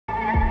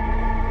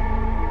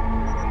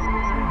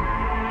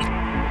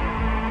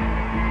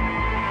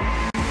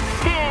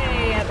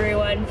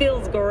everyone.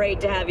 Feels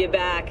great to have you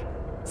back.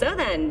 So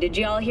then, did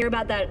you all hear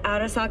about that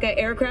Arasaka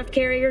aircraft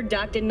carrier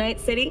docked in Night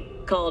City?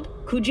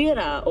 Called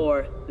Kujira,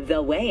 or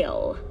the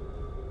Whale.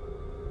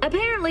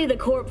 Apparently, the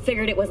Corp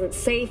figured it wasn't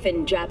safe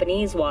in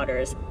Japanese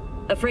waters.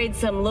 Afraid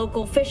some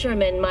local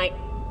fishermen might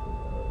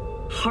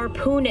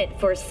harpoon it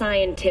for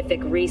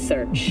scientific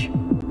research.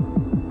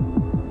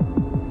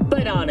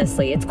 But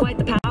honestly, it's quite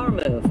the power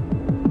move.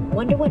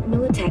 Wonder what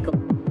Militech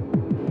will...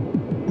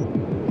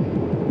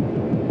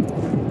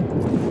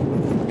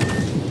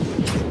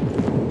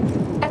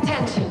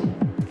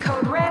 Attention.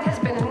 Code Red has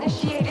been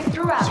initiated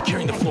throughout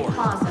Securing the floor.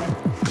 Plaza.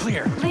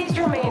 Clear. Please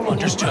remain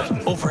Understood. in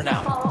your rooms. Over and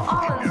out. Follow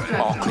all instructions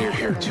All clear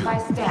here, too. by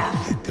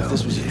staff. If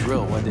this was a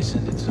drill, why'd they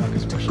send in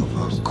Saka's special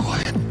forces?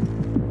 Quiet.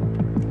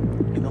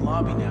 In the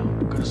lobby now.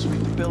 We're gonna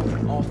sweep the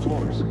building, all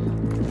floors.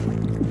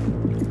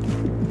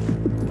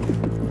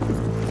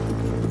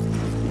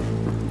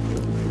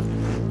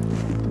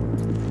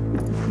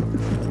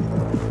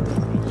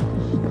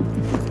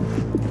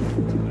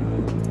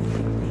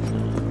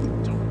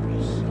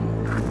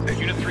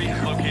 Unit 3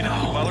 has located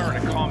a dweller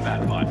and a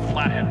combat bot,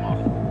 flathead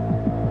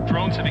model.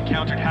 Drones have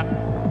encountered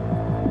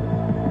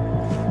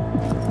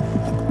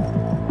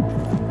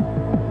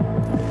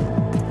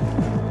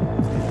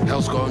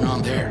Hell's going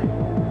on there?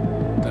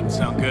 Doesn't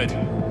sound good.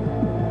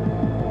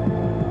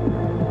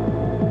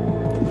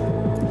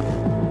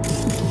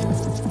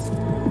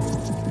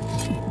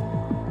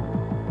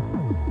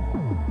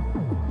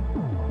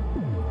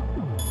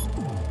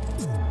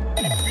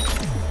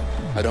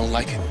 I don't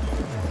like it.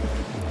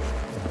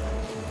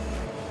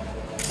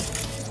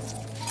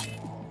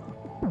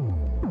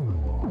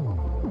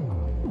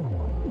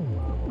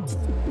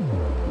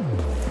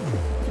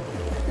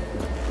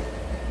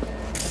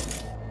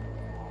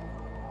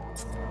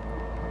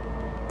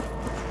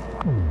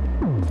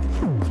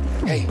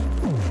 Hey,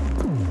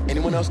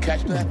 anyone else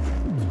catch that?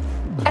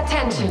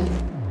 Attention.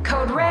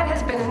 Code Red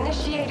has been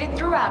initiated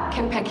throughout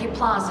Kenpeki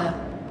Plaza.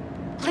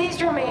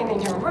 Please remain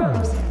in your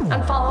rooms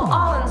and follow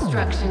all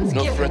instructions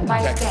No given threat by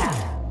detected.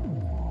 staff.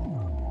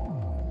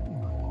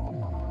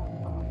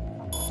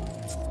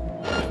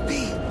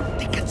 B,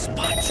 they can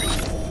spot you.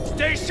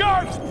 Stay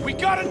sharp! We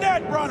got a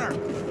net runner!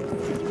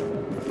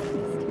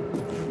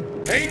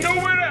 Ain't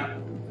nowhere to...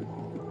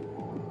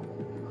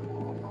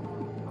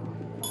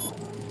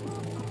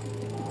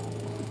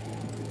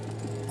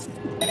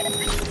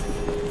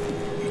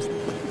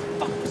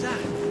 Fuck was that?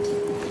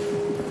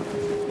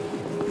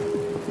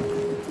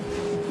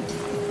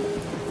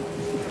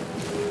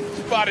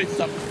 Spotted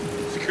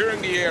something.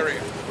 Securing the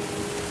area.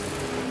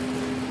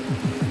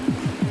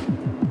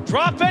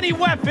 Drop any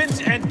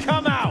weapons and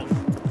come out!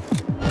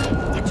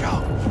 Watch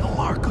out. They'll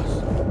mark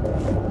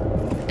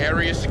us.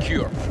 Area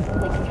secure.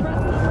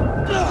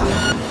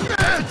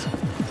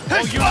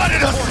 They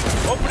spotted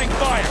us! Opening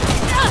fire!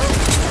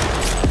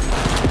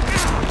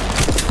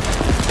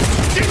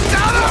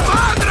 ¡Chingada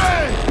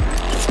madre!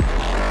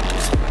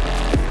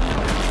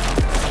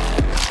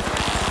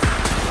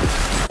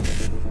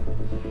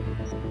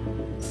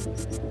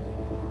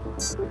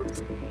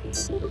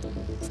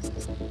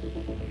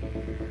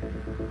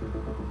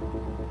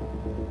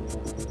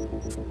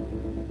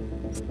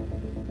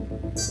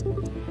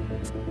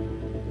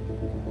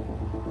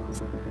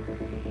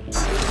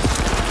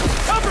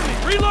 Cover me!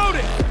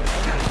 Reloading!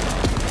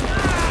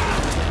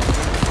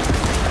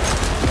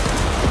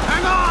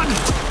 Hang on!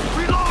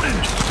 Reloading!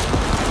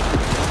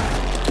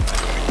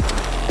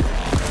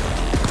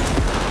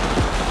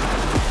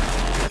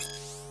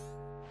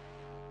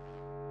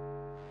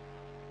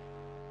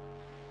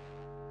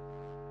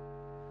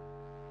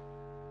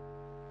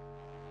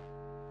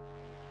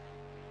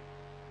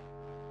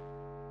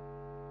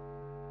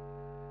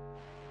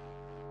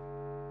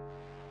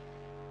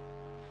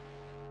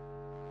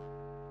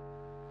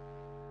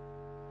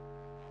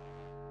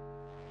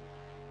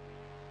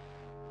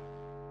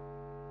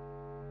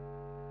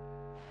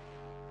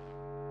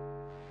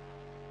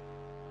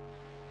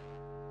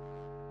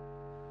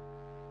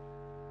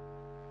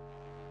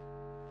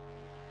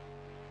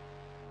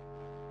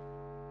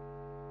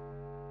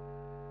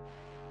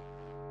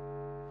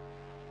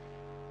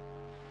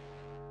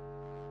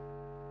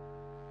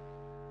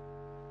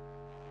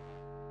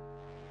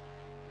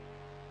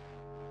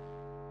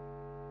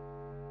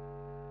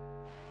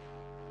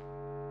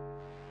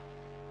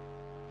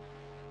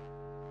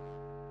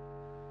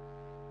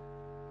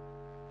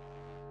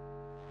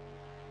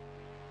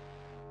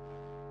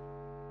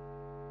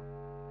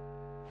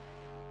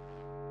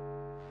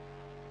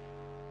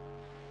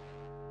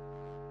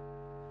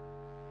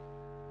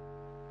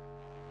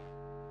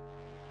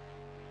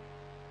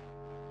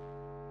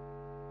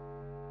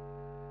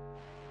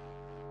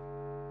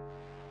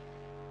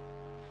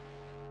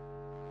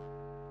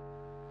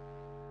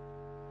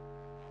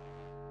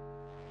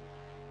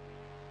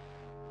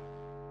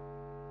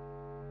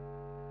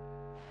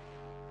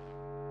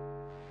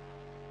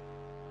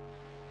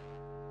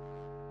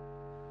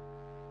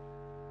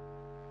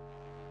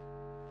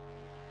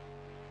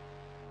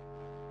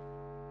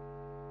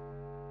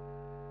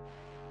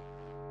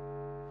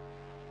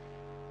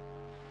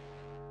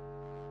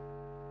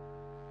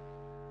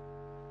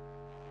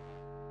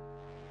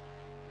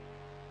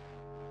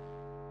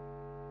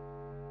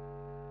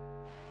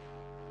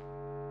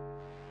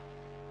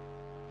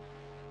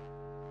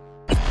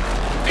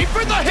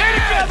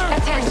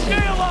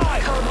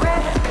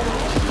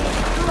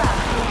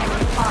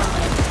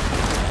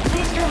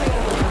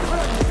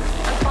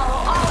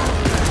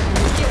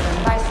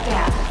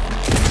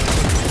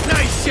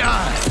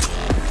 shot!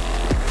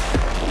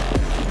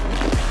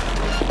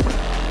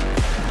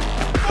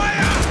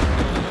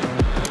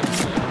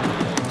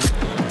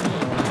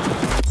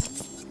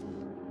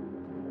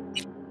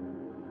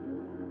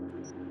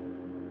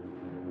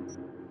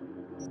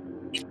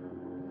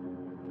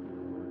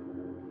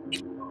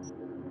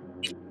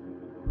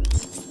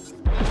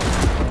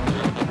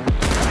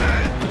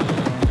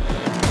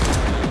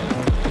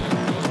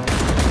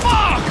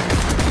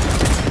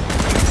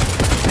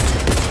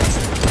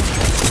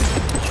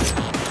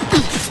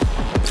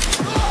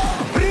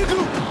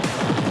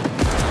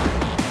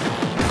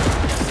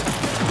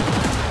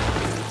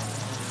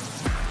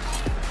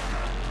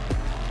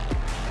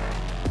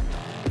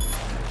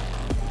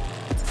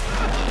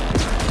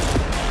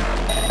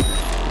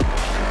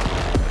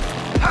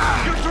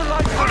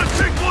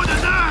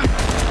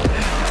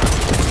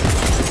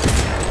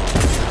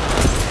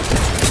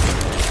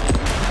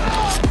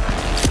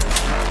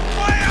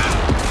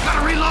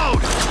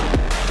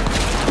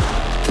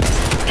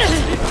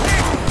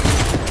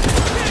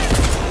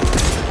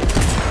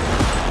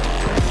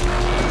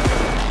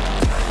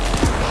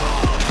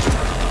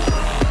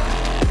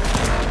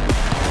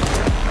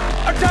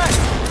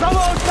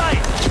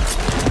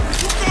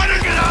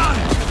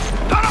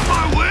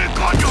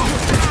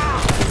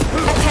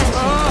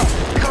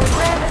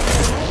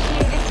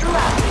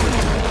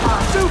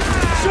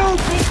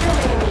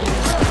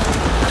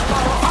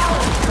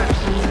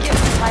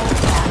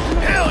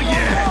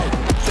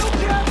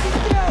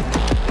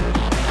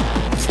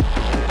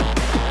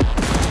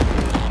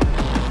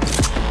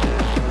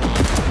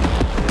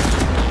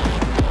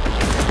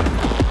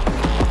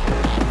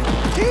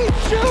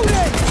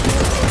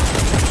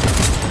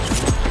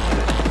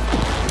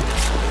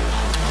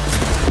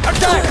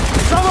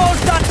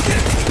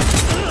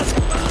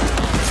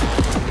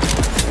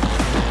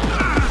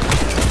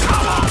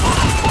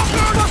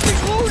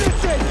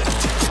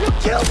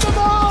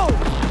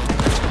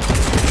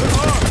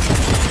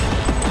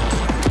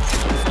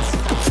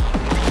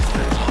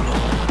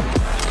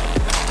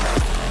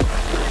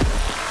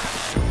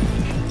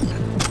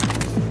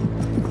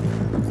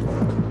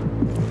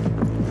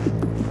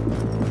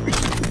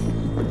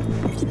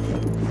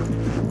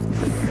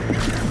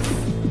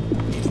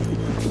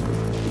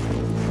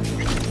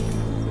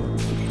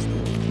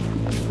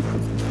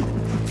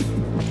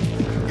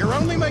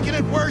 Making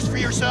it worse for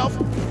yourself.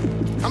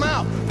 Come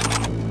out.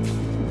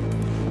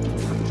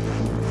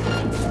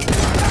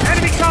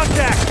 Enemy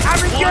contact!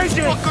 I'm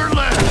engaging! One fucker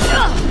left!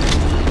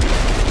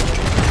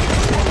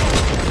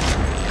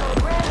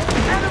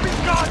 Enemy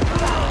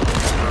contact!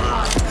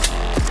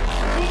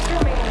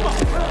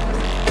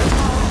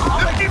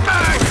 Empty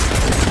bag!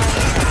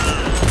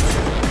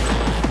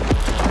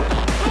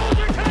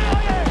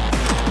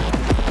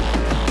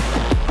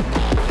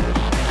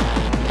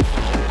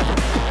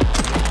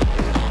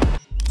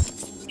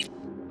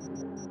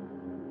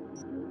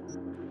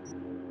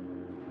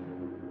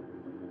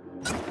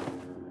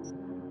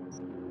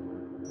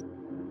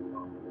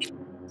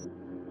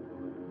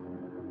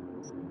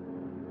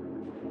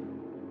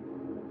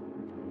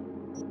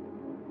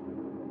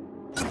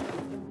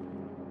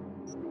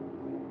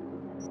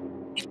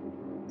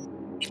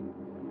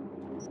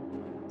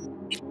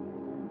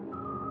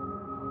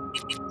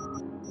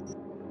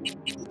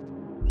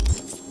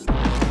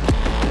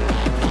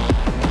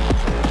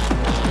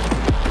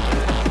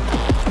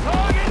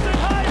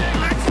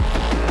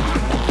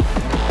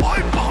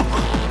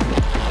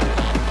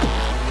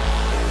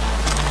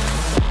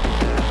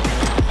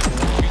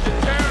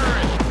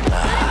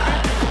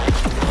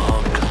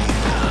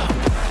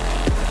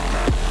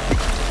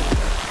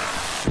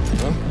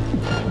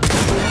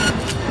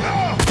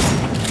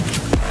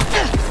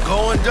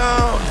 Going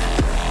down.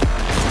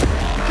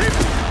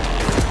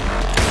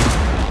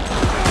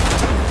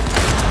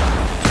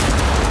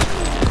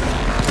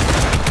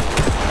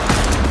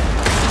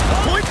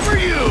 Point for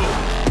you.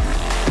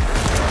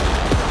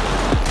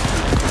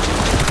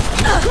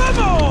 Come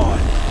on!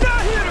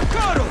 Not here to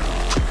cuddle!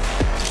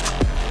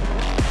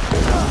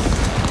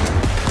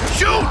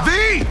 Shoot, V!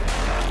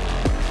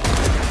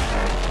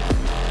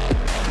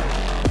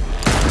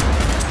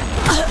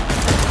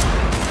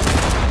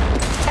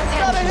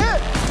 Got a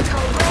hit!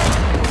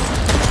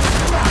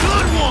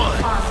 Good one!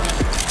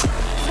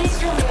 Please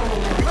remain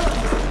in your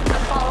rooms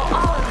and follow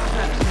all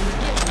instructions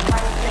given by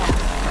staff.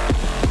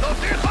 ¡Los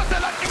hijos de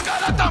la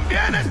chingada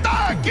también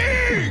están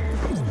aquí!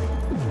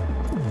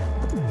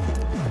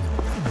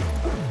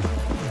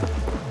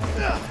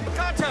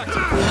 Contact!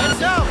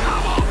 Heads out!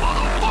 Come on,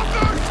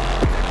 motherfucker!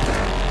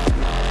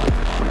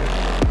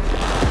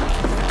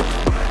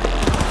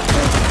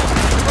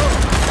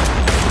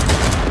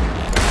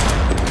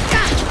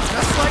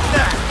 Just like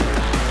that!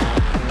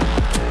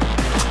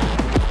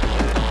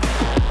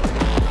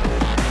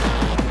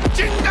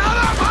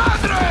 ¡Chingada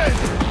madre!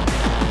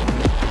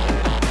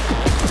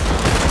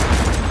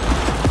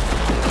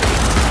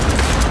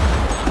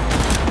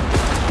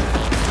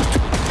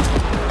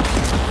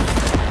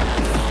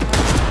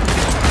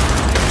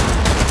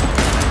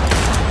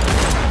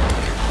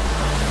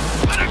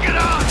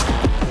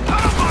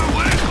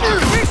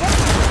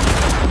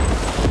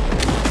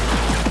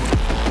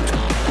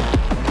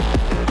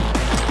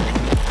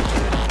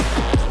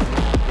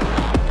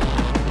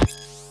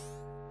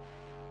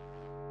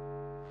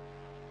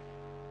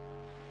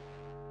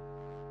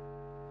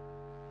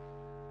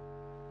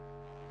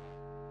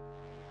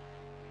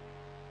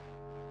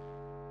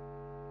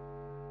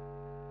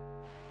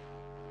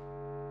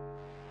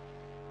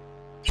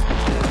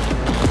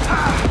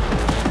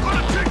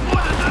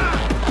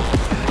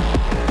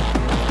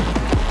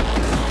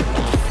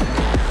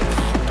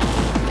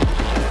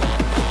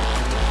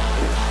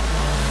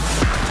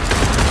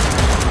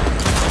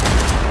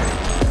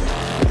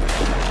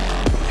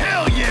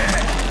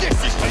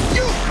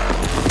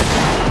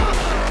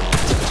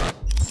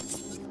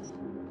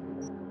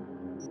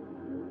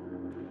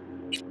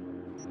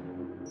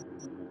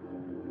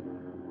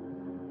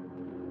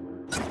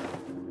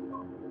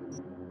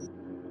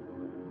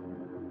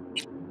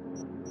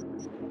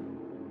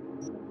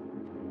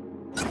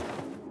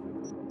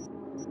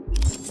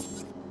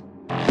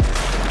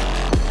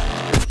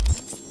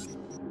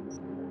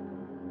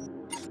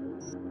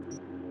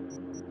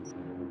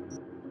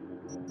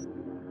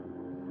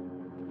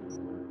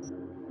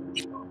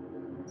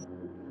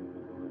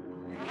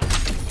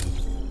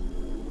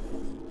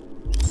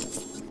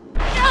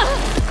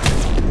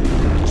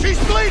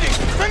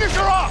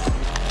 Pressure off!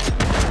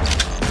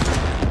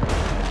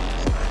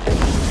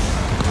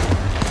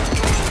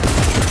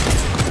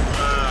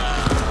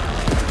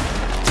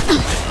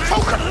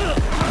 Choker!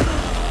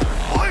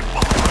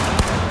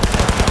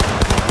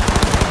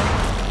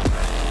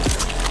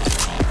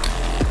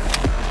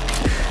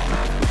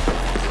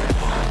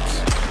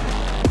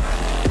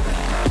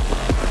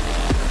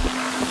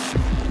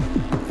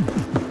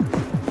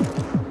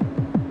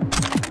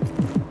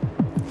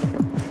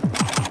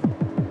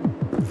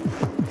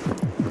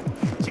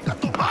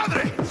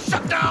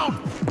 Shut down!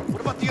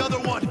 What about the other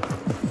one?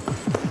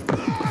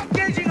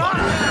 Engaging on!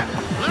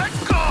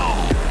 Let's go!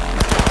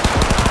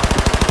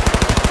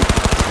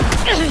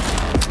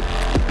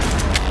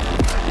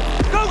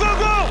 Go, go,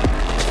 go!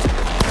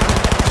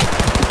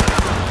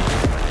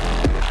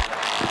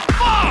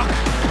 Fuck!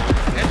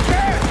 It's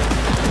there!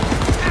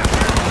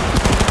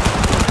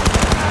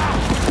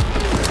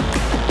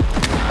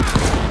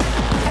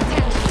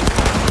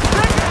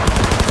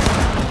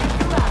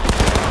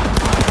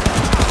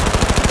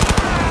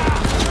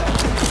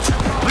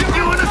 With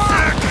you in a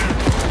sec!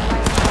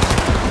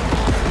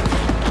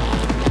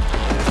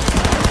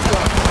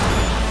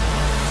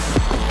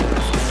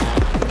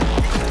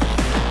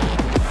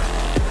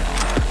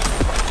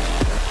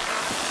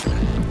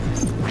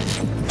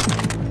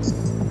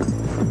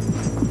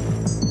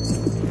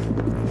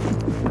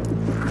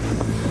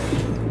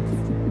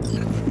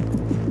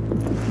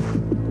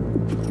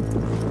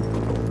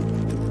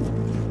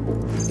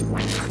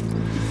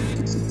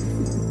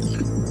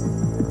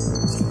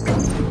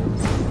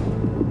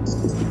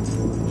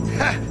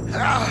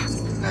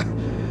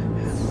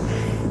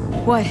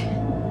 What?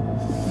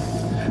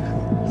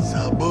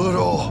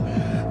 Saburo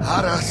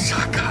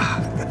Arasaka.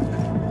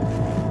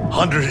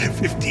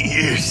 150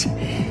 years.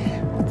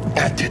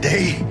 And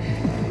today,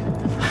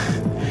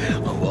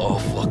 of all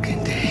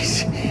fucking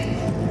days,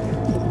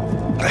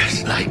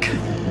 that's like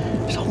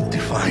some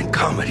divine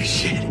comedy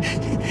shit.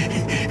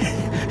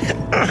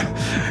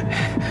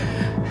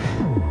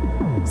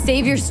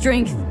 Save your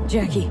strength,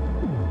 Jackie.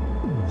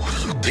 What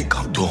do you think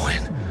I'm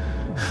doing?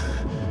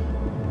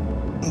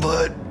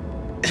 But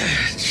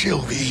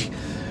Sylvie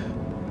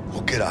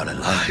will get out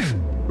alive.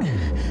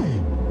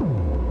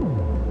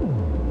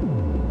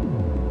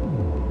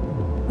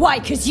 Why?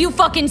 'Cause you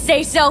fucking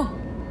say so?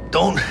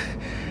 Don't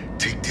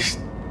take this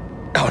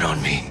out on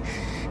me.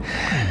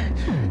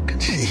 Can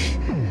see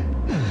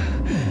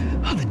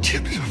how the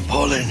chips are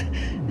falling.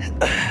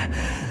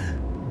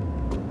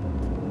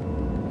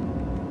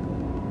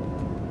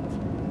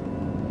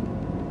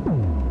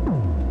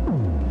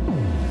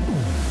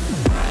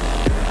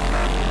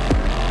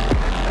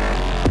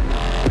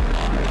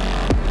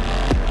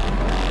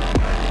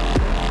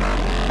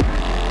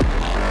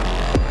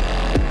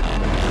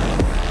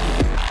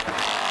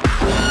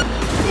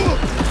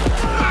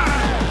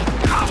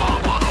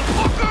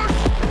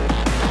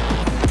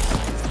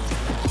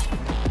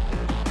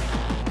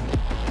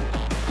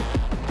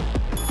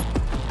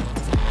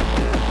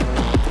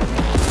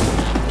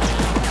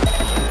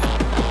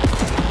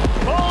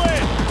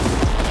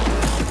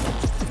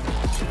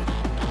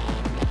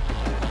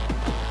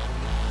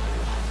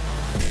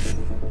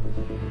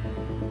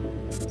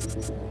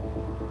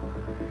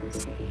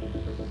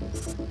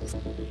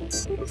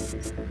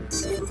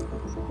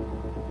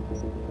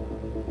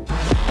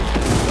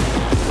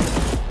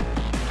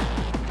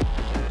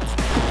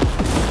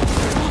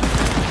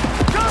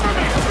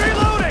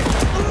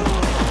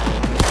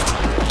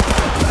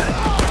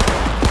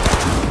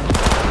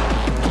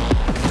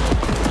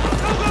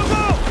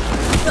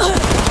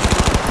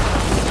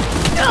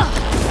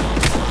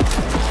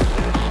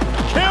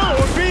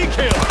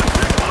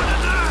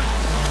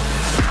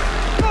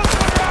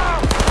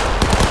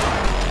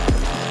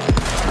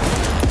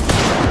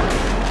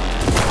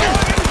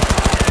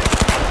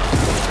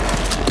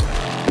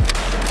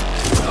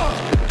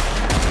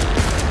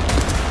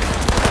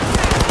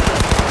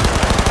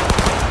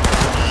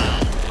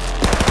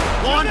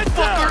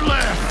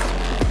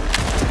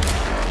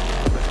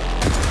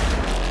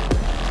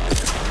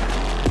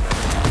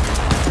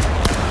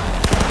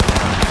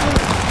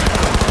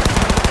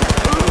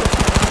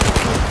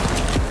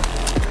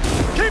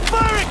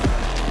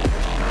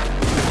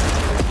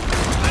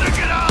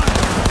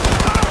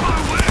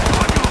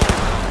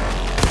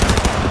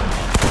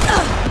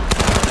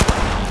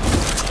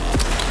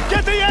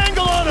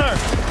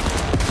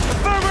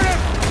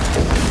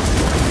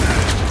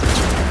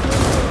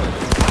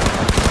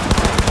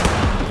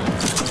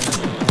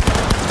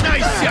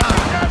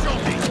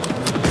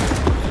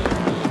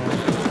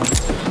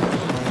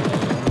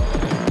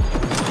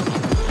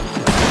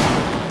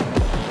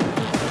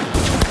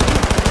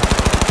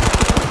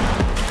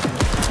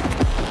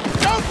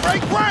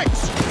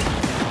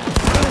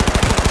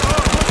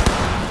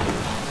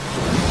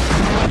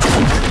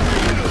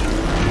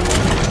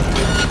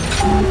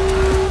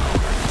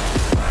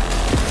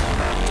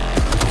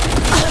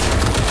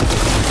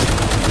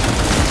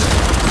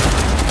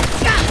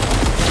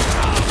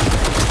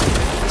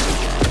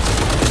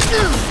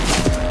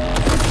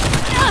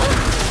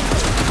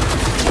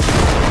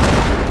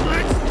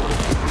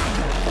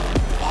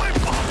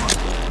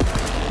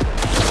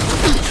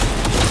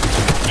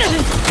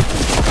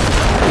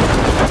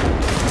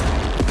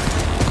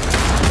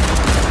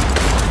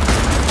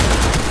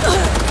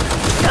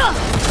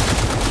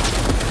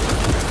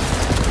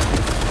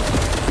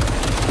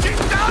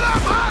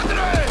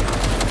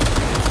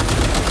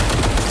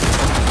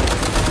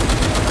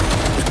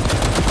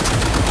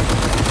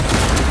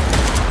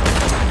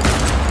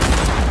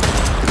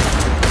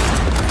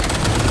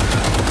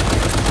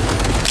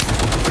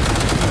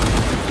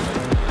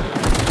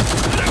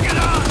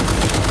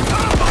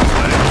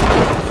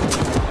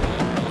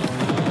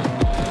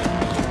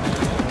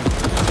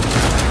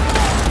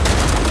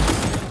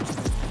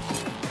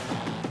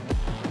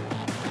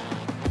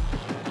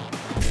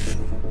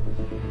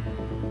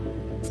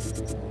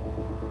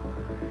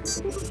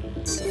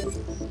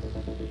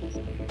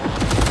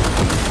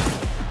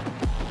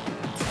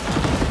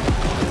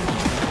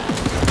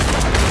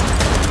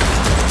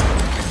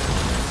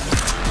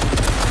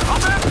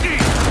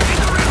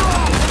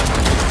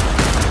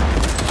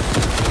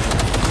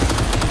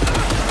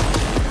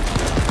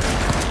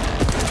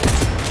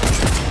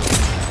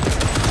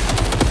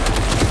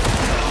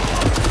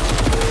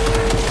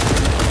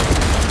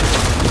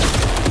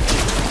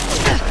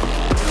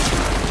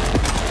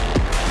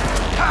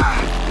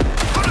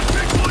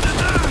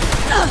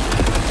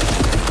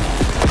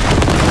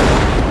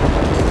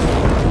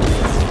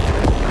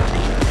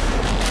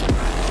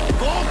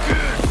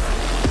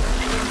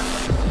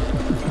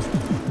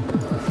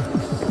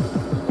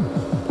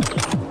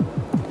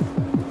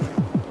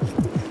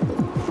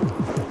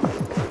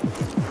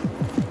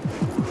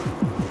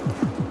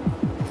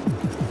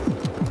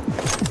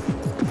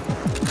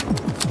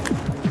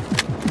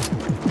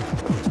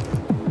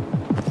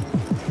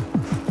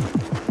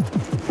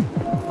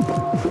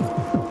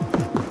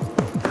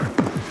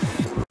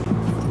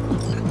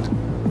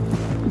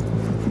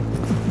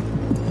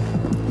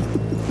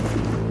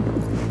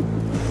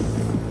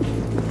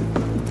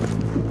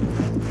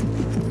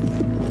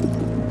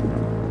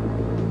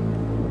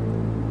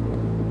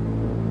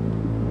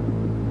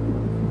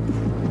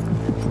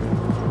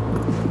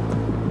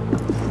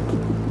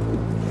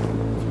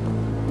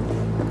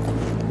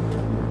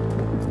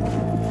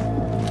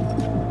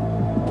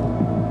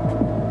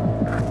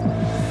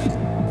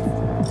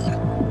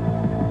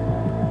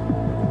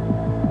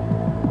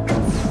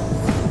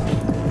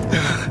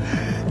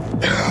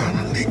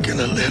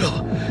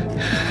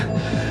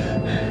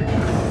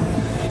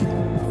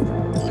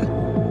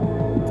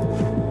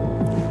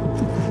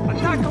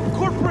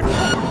 corporate...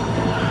 Advise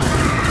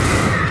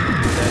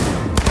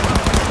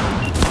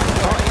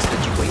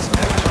that you waste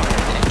no time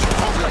in entering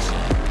the vessel.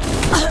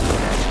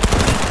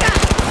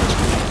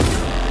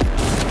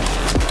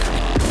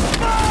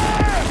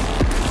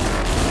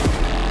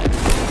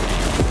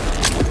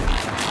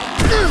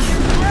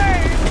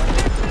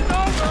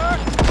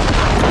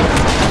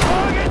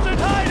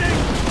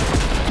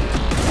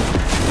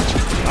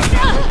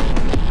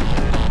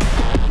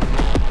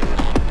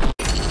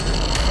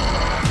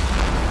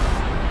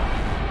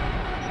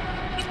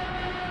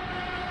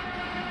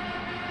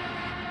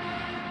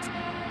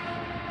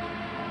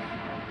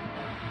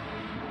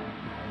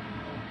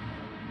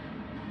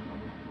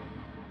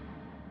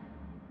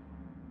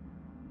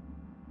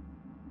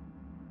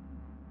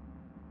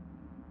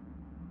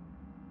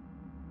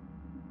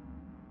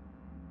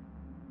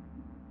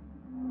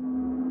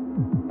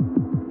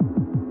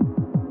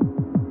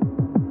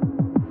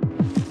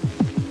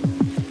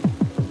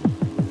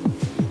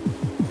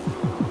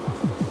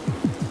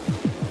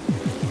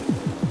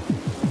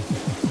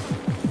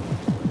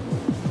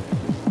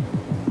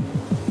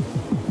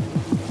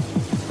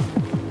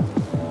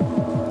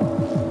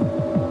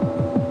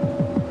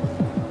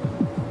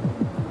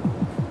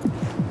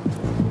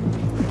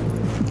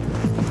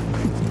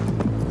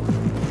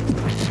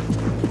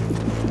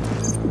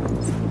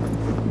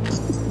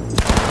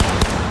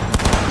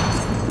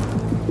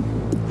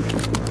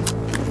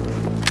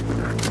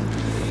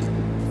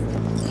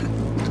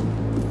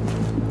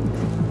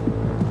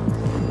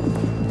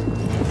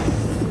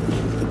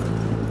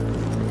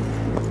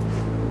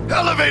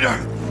 Elevator!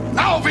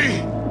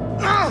 Alvy!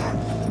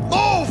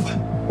 Move!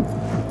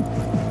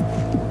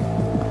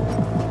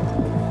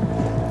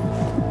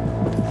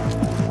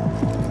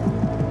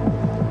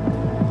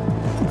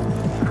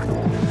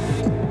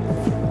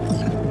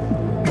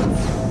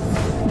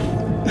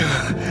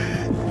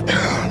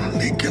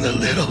 Leaking a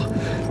little.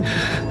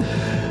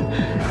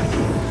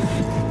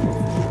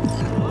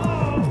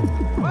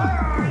 Where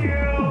are you?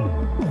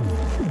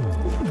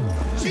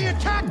 She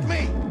attacked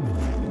me!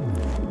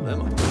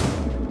 Emma,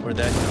 where'd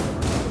that go?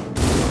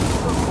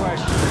 Good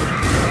question.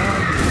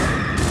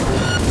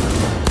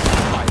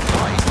 I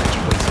advise that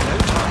you waste no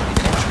time in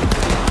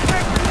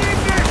entering the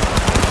vehicle.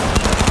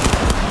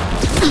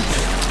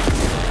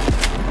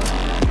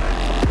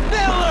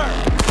 Miller!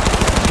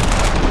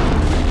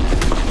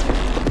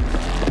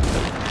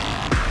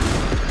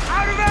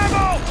 Out of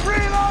ammo!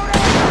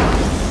 Reloading!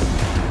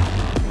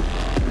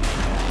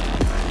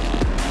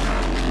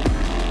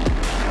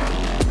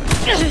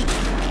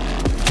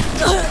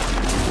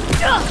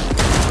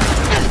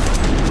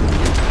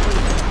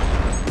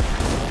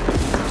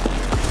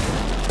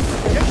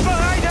 Get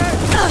behind it!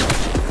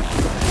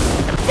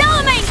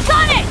 Delamain,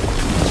 got it!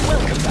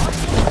 Welcome back.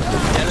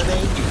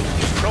 Delamain, you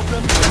have a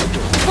problem with the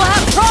door. We'll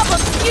have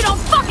problems if you don't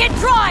fucking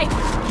drive!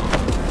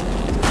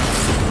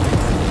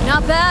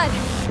 Not bad.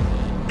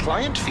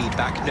 Client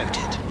feedback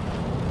noted.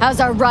 How's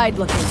our ride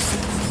looking?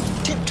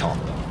 Tip-top.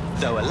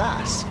 Though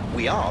alas,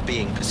 we are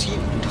being pursued.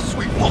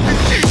 Sweet fucking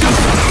Jesus!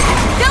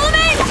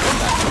 Delamain!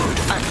 Combat mode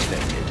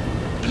activated.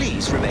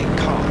 Please remain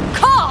calm.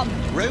 Calm!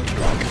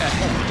 Roadblock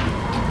ahead.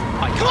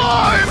 I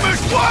Climb,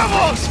 mis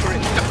huevos!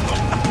 Sprint.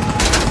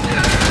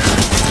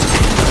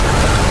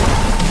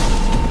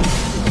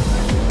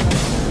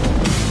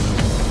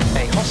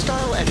 A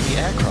hostile enemy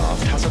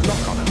aircraft has a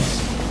lock on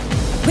us.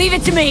 Leave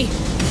it to me!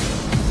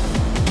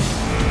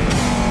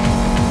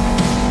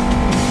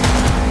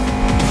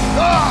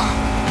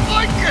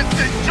 Why can't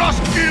they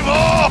just give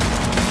up?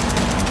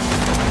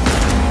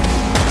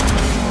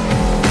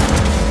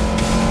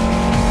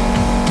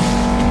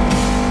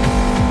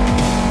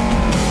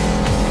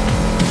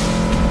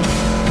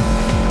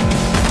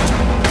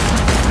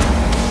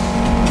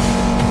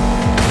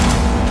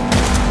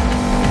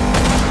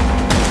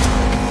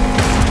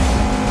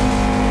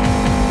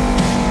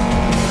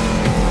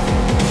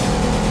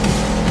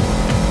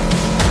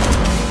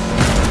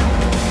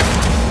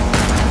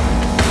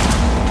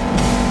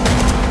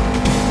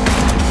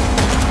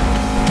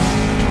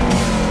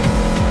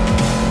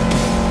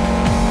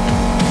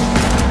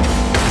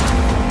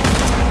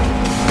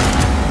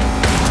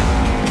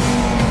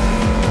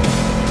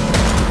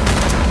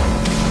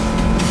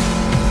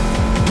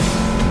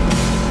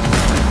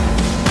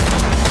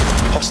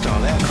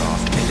 Hostile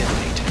aircraft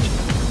eliminated.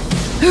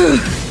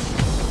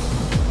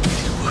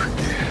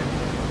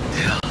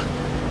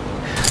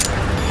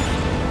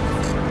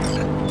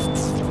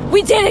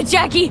 We did it,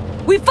 Jackie!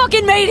 We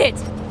fucking made it!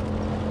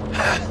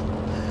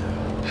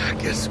 I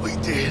guess we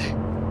did.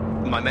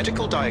 My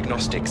medical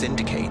diagnostics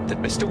indicate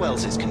that Mr.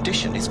 Wells's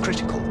condition is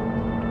critical.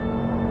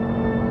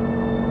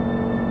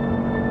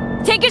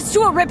 Take us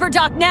to a Ripper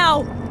dock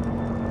now!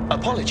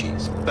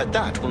 Apologies, but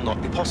that will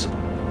not be possible.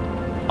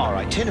 Our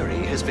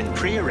itinerary has been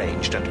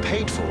pre-arranged and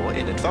paid for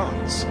in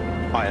advance.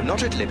 I am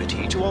not at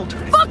liberty to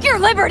alter it. Fuck your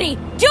liberty!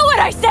 Do what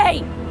I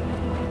say!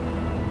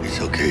 It's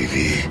okay,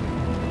 V.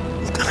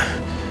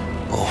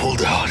 I'll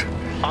hold out.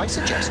 I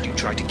suggest you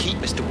try to keep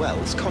Mr.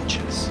 Wells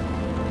conscious.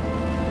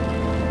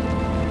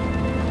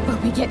 We'll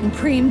be getting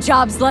preem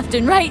jobs left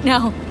and right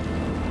now.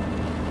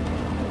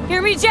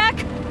 Hear me, Jack?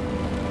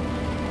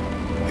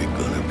 We're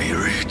gonna be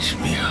rich,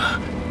 Mia.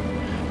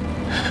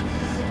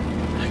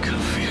 I can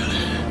feel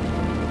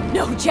it.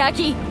 No,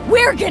 Jackie.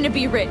 We're gonna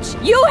be rich.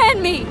 You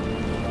and me.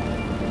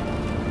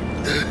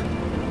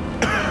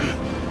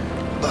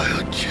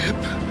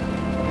 Biochip.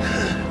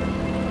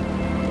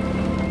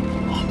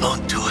 Hold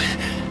on to it.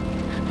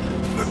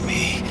 For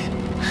me.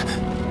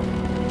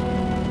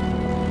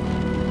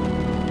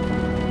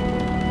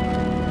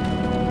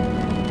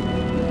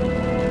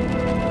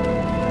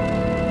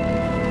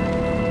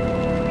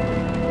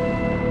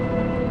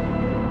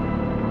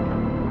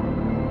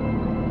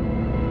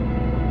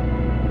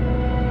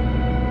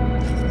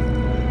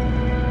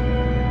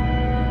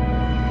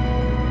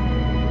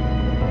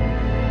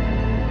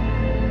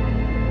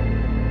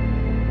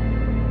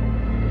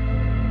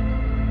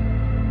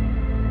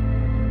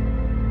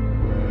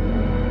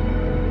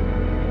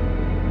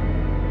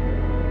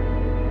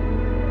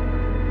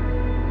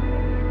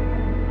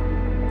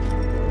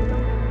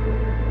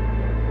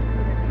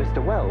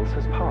 Mr. Wells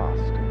has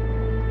passed.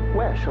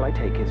 Where shall I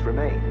take his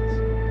remains?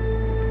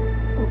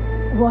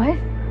 What?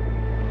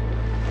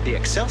 The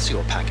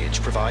Excelsior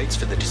package provides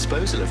for the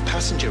disposal of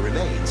passenger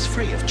remains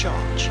free of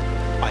charge.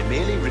 I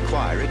merely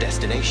require a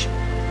destination.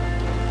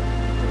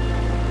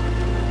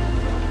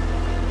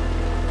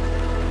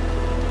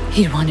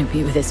 He'd want to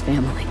be with his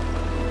family.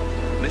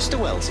 Mr.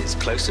 Wells's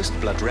closest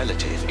blood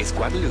relative is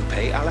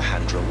Guadalupe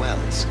Alejandra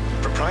Wells,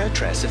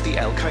 proprietress of the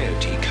El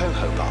Coyote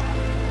Coho Bar.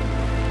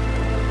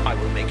 I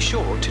will make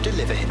sure to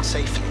deliver him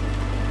safely.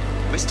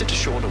 Mr.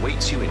 Deshawn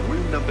awaits you in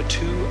room number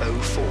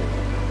 204.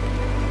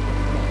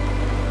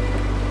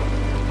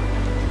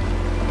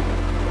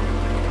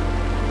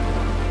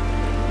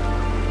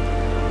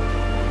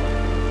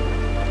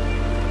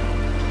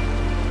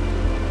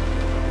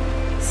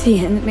 See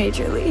you in the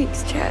major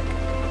leagues, Jack.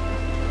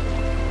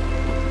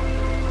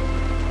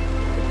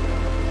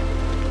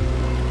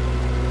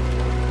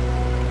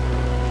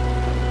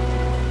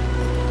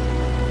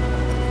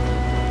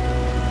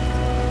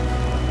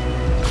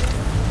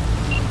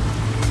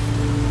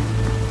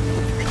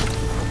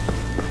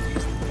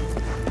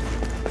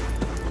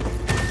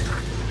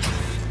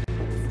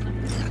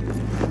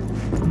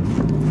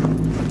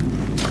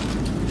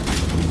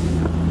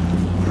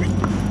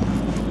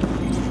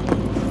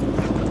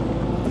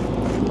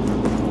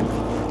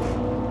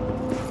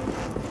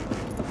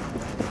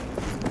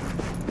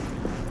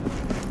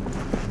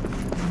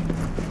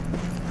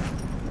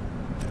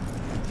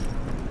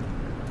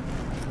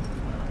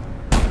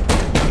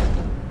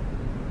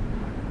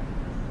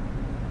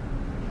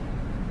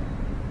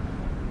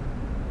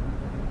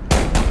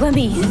 Let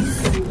me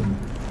in.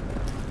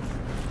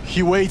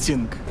 He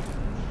waiting.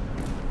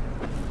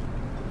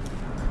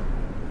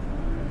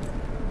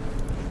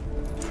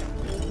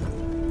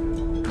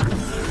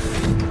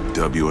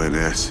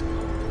 WNS,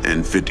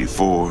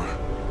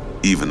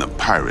 N54, even the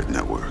pirate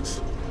networks.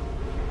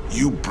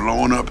 You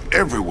blowing up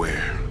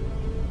everywhere.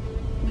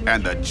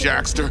 And the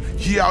Jackster,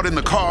 he out in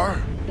the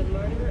car? The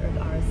murder of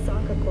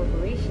Arasaka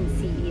Corporation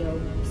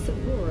CEO,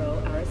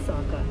 Saburo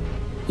Arasaka.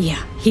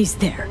 Yeah, he's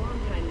there. The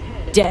longtime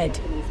head of Dead. the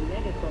Japanese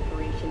mega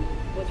corporation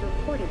was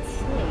reported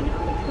slain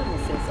on the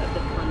premises of the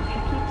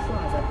Konpeki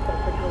Plaza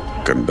corporate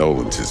hotel.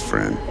 Condolences,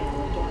 friend.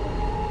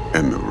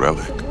 And the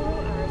relic.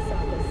 Saburo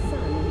Arasaka's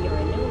son,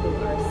 Yorinobu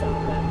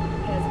Arasaka,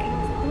 has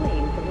cast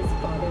blame for his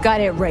father's Got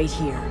it right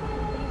here.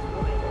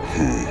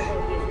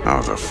 I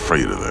was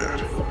afraid of that.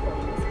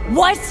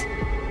 What?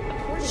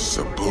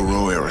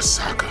 Saburo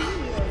Arasaka.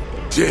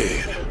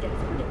 Dead.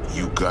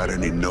 You got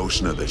any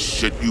notion of the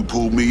shit you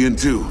pulled me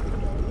into?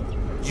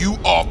 You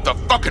off the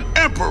fucking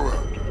Emperor!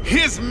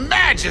 His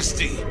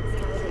Majesty!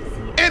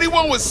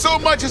 Anyone with so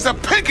much as a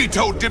pinky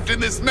toe dipped in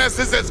this mess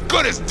is as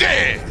good as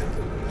dead!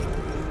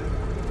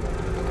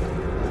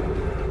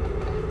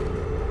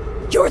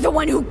 You're the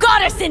one who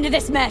got us into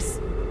this mess!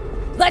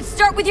 Let's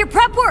start with your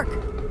prep work!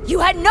 You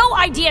had no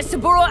idea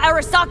Saburo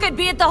Arasaka'd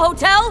be at the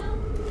hotel?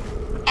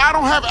 I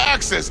don't have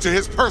access to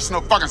his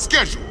personal fucking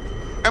schedule.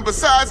 And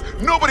besides,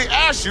 nobody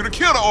asked you to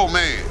kill the old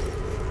man.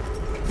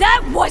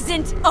 That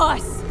wasn't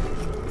us!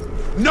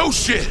 No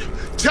shit!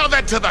 Tell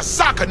that to the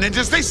soccer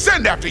ninjas they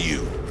send after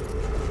you!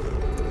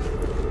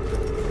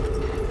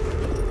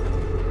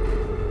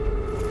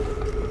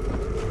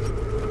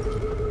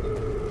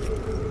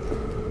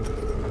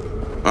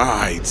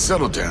 Alright,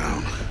 settle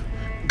down.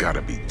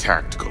 Gotta be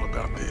tactical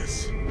about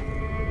this.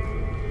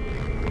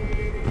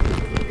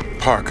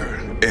 Parker,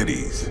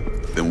 Eddie's.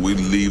 Then we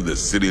leave the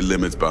city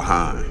limits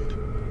behind.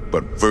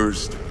 But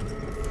first,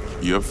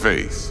 your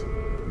face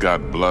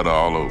got blood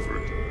all over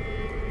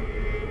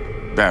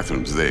it.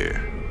 Bathroom's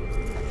there.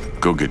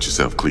 Go get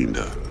yourself cleaned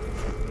up.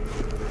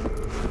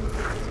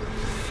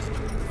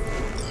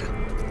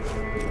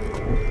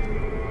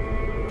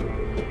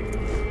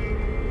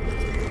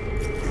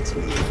 It's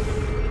me.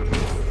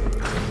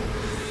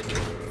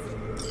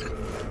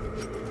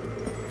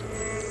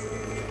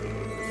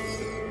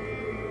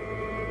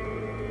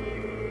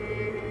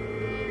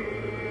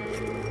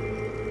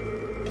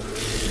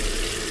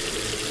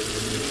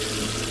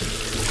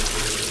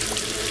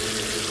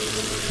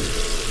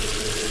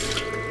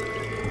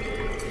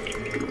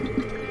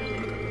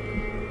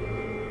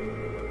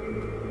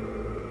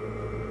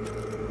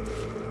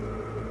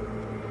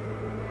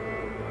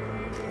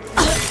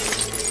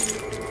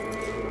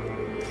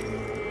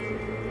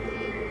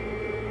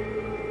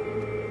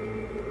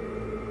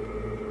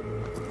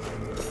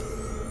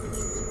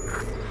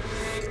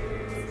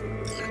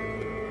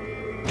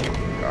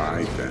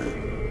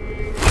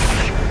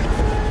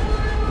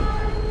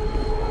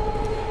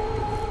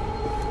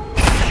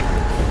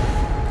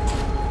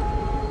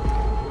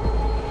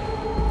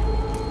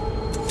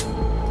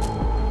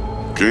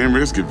 Can't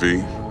risk it,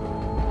 V.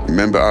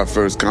 Remember our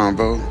first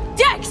convo?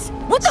 Dex!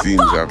 What the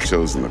Seems fuck? I've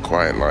chosen the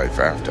quiet life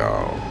after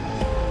all.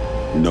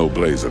 No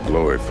blaze of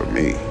glory for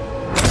me.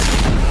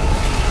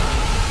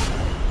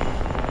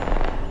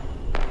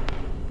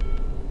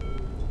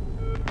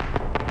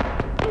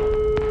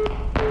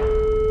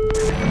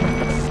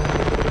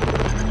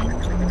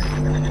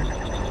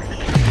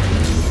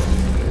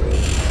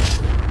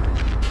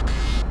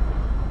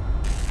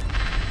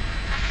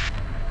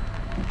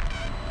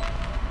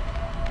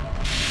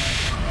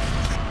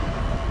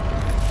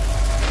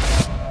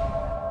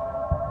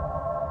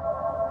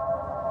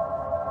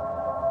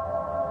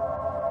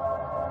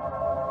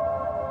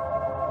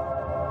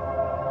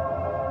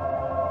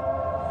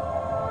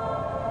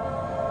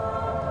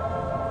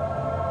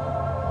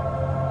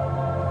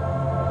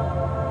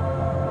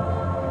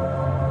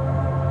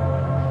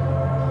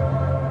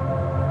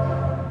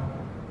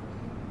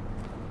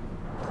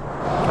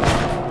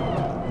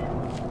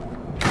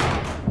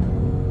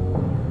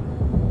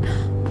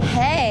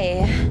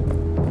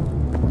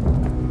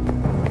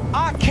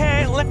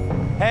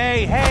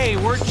 Hey,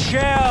 we're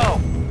chill.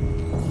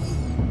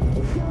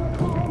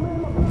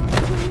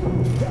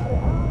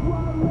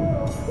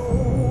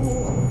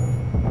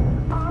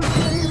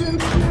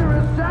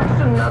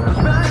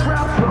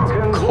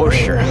 Of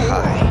course you're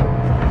high.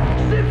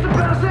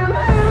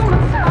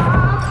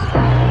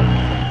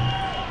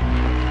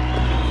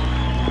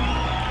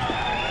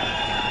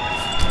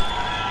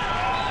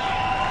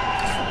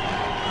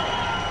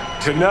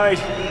 Tonight,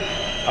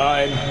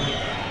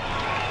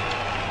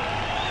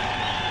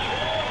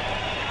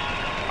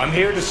 I'm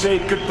here to say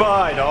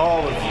goodbye to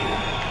all of you.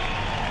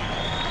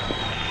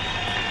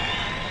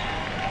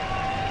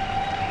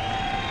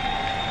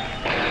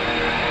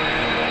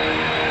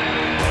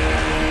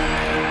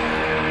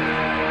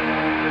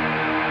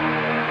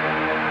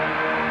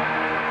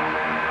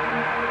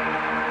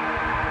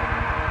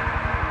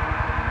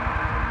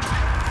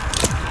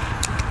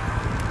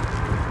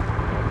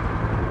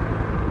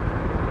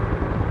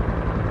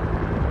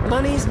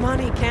 Money's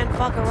money, can't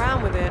fuck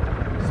around with it.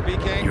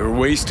 Speaking. You're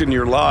wasting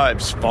your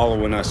lives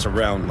following us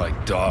around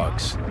like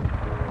dogs.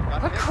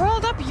 What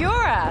crawled up your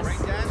ass?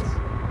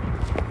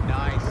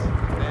 Nice.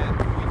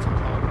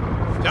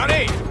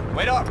 Johnny,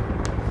 wait up.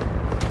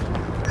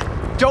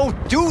 Don't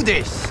do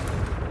this!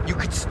 You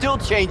could still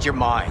change your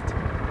mind.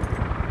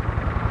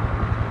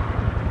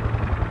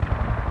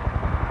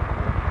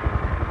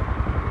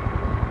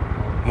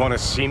 Want to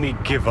see me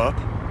give up?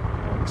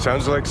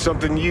 Sounds like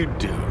something you'd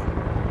do.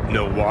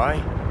 Know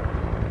why?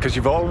 Because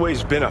you've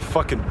always been a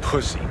fucking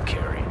pussy,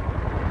 Carrie.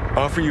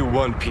 Offer you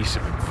one piece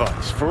of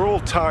advice, for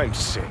old time's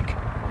sake.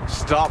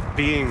 Stop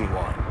being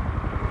one.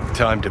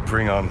 Time to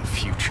bring on the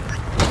future.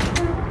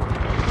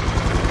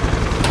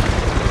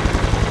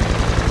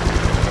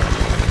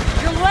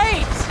 You're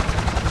late!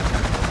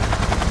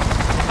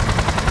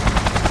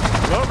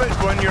 Love it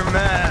when you're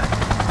mad.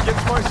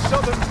 Gets my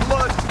southern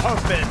blood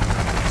pumping.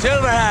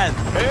 Silverhand.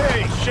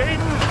 Hey, Shaden!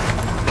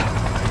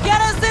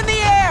 Get us in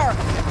the air!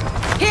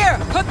 Here,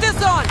 put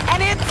this on,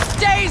 and it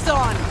stays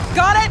on!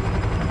 Got it?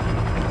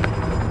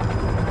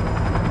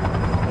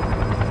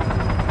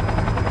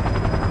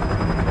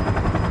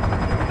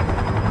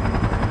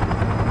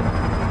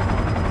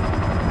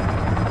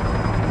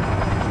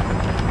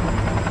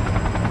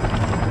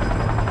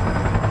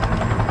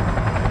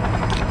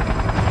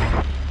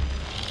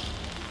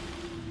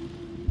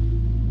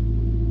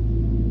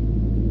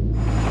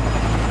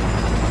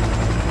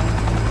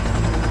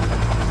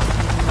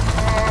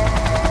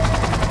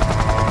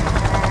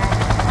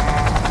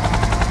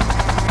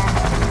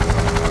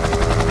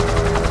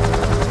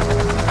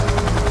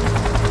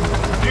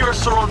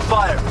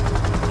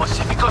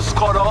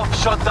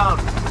 Shut down.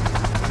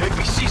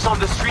 APC's on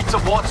the streets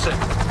of Watson.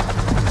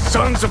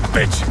 Sons of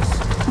bitches!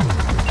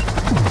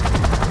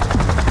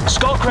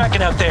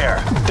 Skullcracking out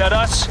there. That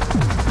us?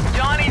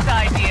 Johnny's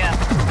idea.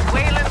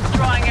 Wayland's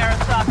drawing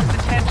Arasaka's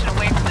attention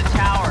away from the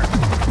tower.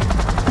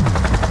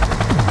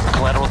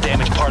 Collateral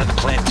damage part of the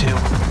plan, too.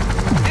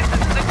 This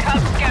is the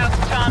Cub Scouts,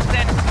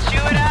 Thompson.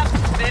 Chew it up,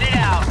 spit it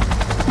out.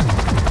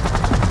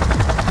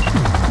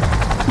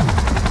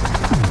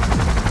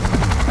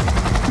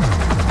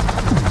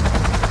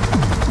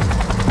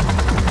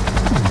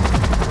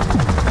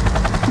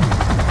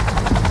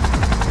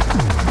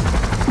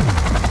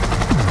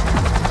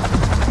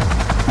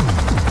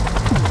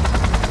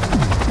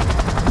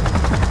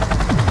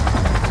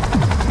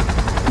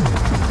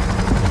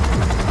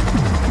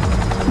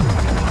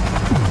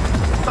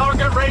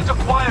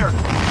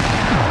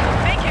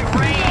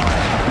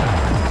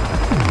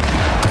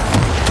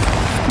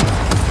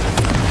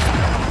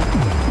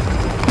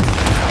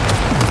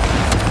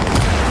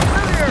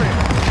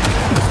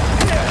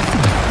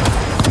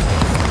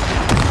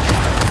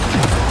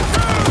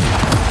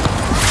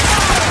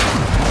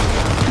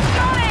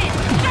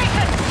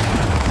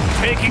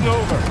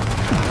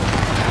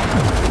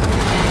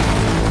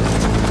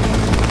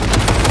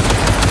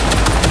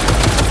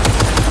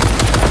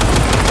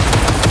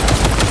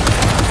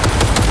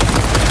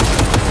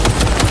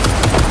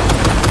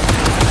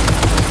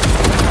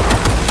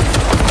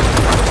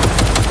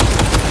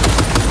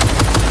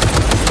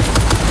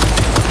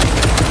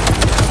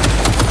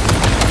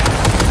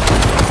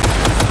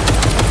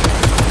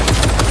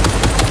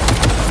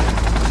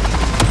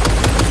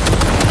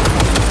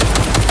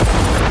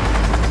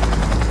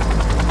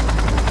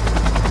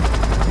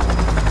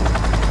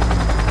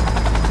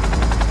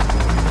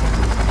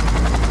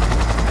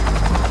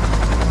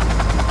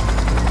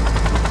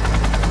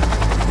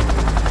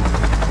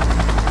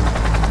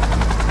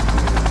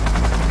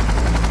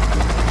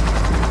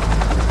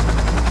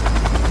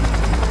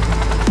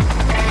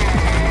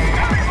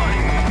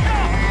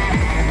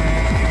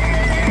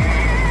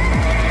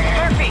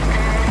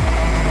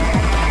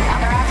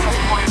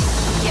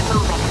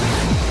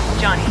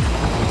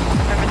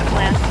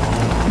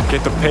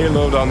 Get the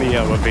payload on the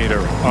elevator,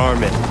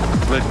 arm it,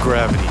 let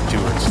gravity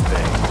do its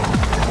thing.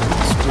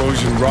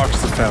 Explosion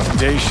rocks the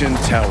foundation,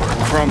 tower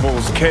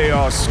crumbles,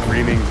 chaos,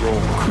 screaming,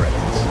 roll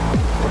credits.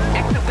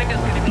 Exit window's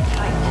gonna be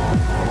tight.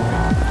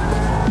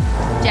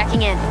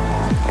 Jacking in.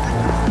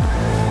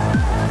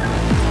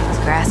 Is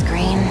grass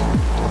green?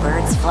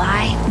 Birds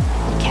fly?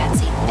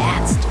 Cats eat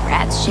bats?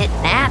 Rats shit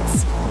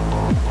gnats?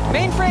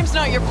 Mainframe's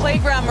not your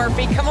playground,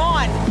 Murphy. Come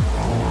on.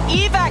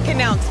 Evac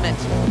announcement.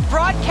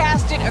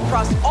 Broadcast it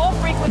across all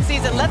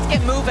frequencies and let's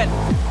get moving.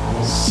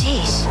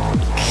 Sheesh.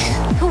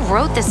 Who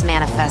wrote this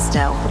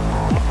manifesto?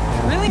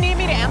 Really need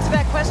me to answer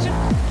that question?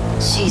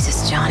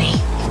 Jesus, Johnny.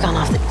 You've gone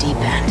off the deep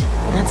end.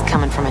 And that's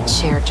coming from a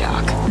chair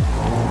jock.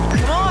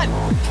 Come on.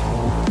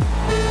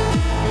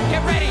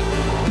 Get ready.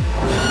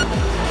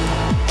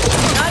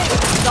 Not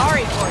even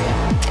sorry for you.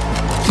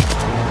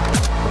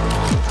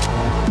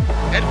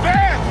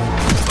 Advance!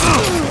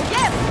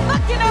 Yes!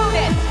 Fucking own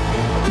it!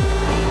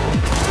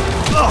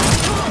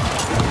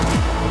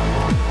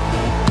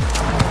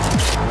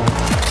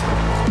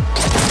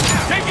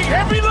 Taking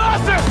heavy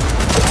losses!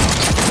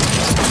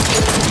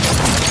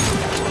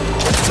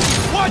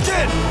 Watch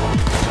it!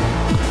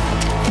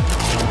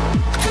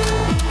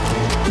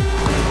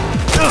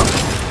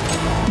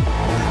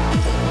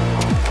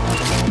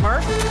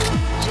 Murph?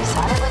 She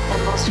thought it with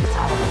thimbles, she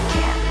thought it with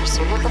can.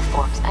 Pursued it with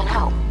forks and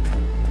hope.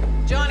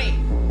 Johnny,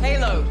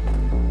 payload.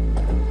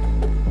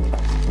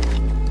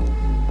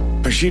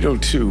 Bushido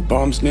 2,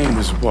 bomb's name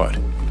was what?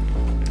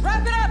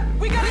 Wrap it up!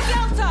 We got a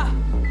Delta!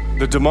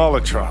 The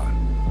Demolitron.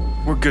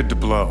 We're good to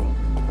blow.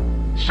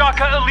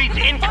 Shaka Elite's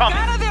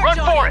incoming! There, Run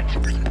Johnny. for it!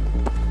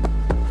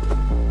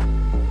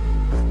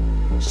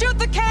 Shoot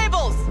the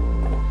cables!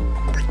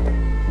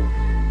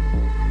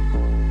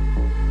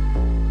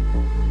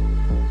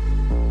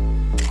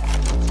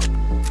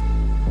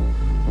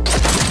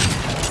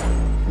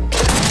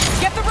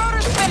 Get the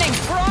rotor spinning!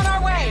 We're on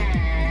our way!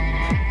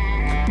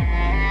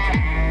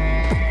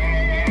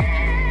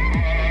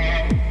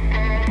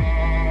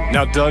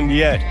 Not done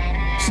yet.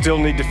 Still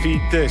need to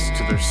feed this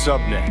to their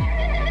subnet.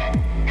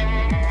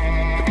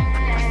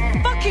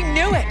 Fucking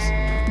knew it!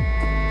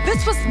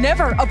 This was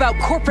never about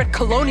corporate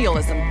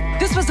colonialism.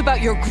 This was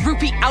about your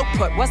groupie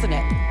output, wasn't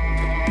it?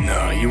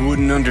 No, you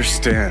wouldn't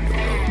understand,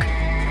 Rogue.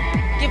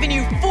 Giving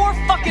you 4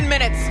 fucking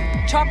minutes.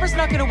 Chopper's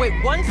not gonna wait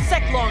 1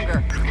 sec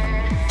longer.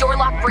 Door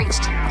lock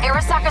breached.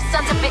 Arasaka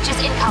sons of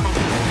bitches incoming.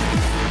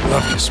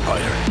 Love you,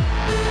 Spider.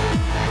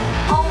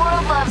 Whole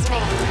world loves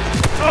me.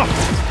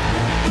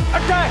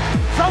 Attack!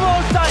 Trouble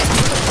on sight!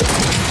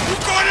 You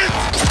got it!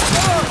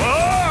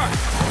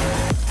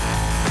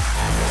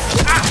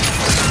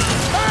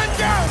 Man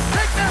down!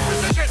 Take their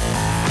position!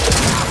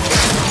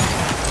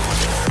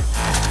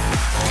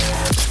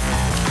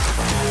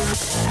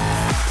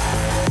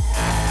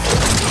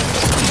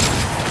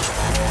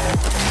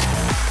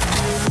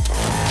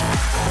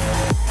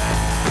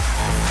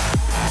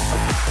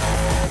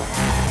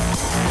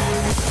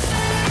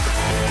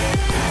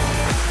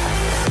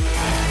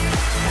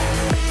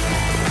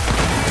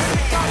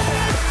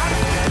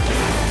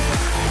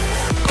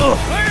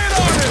 Lay it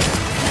on him!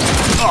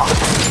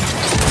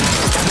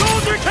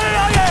 Soldier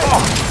KIA!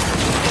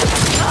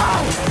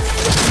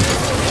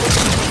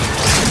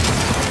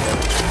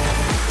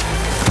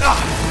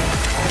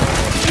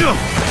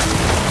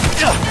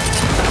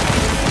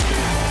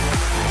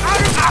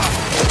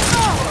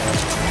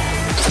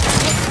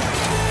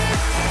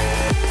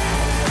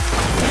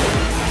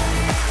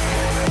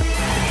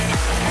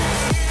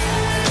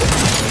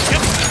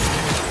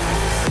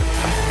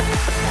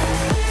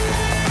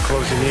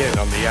 Closing in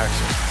on the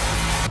axis.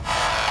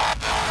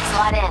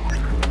 Slot in.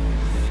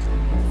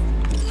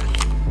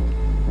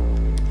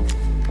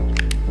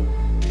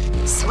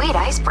 Sweet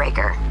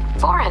icebreaker.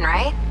 Foreign,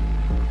 right?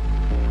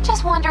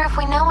 Just wonder if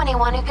we know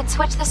anyone who could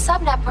switch the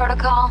subnet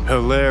protocol.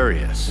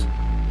 Hilarious.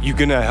 You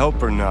gonna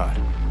help or not?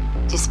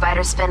 Do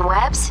spiders spin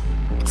webs?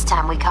 It's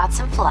time we caught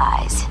some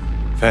flies.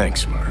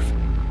 Thanks, Murph.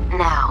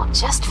 Now,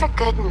 just for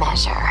good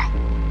measure.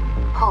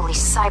 Holy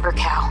cyber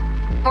cow.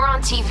 We're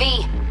on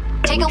TV.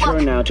 Take a look.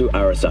 Turn now to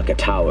Arasaka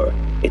Tower.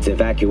 Its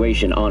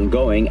evacuation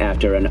ongoing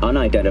after an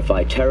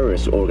unidentified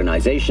terrorist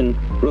organization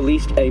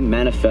released a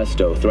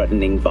manifesto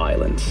threatening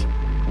violence.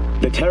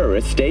 The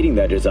terrorists stating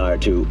their desire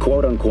to,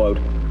 quote-unquote,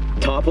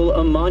 topple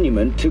a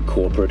monument to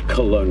corporate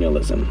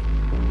colonialism.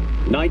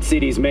 Night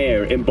City's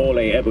mayor,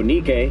 Imbole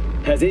Ebunike,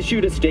 has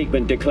issued a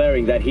statement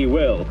declaring that he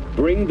will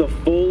bring the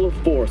full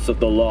force of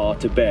the law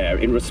to bear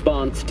in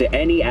response to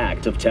any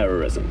act of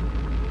terrorism.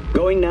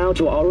 Going now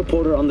to our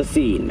reporter on the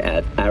scene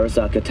at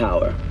Arasaka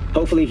Tower.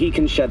 Hopefully he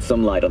can shed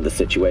some light on the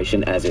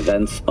situation as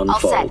events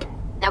unfold. All set.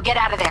 Now get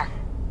out of there.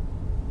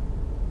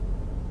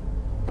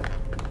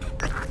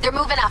 They're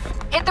moving up.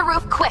 Hit the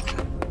roof quick.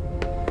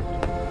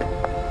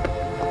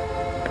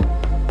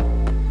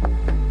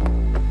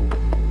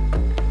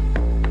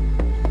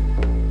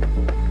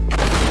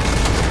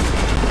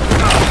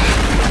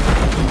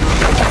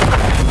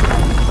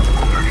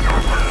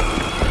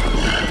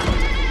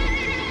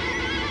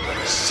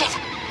 Shit!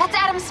 That's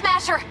Adam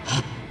Smasher!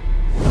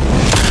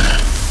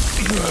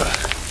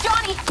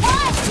 Johnny,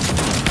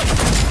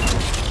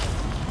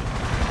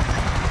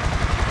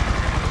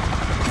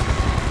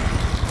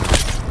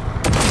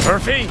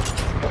 Murphy!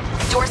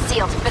 Door's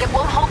sealed, but it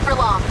won't hold for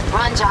long.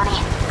 Run, Johnny.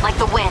 Like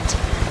the wind.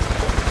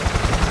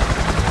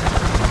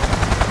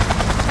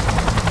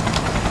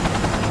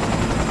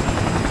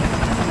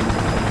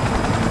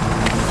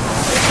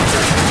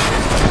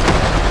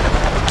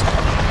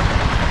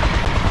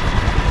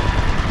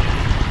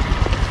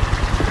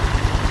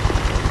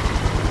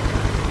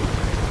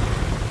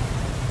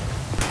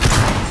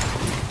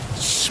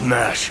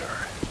 Smasher.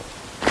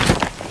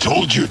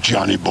 Told you,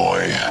 Johnny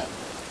boy.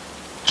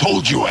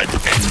 Told you I'd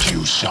end you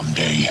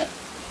someday.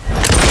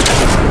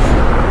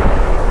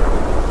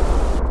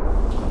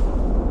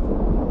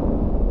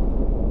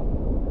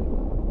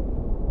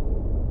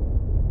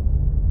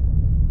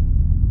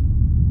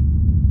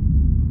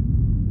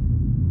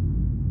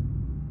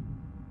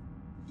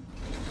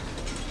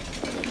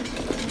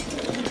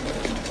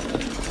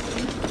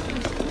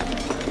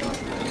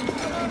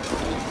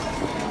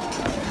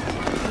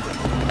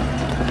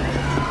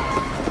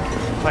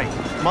は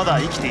い、まだ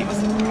生きていま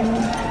す。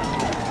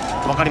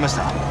わかりまし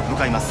た。向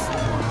かいます。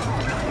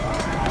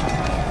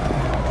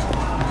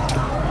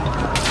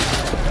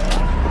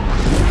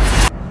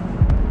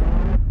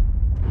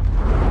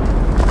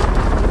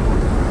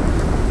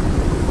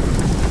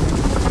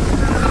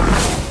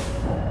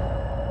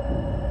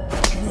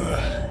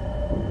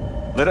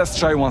Let us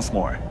try once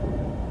more.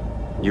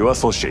 Your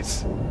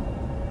associates.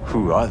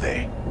 Who are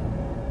they?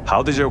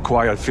 How did you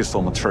acquire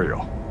fissile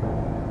material?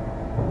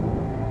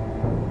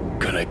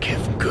 Gonna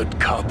give good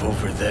cop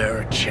over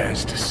there a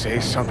chance to say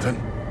something?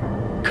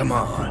 Come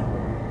on.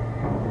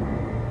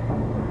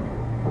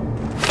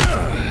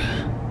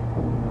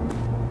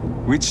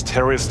 Which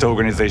terrorist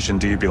organization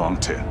do you belong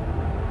to?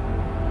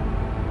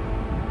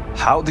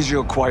 How did you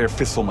acquire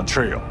fissile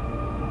material?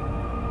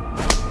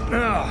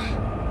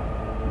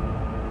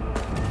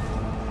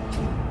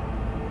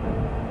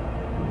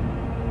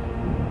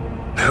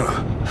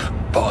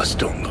 Boss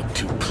don't look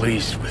too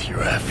pleased with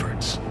your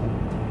efforts.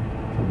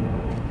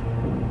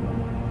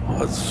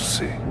 外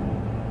せ。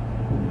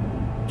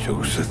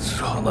直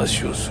接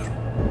話をする。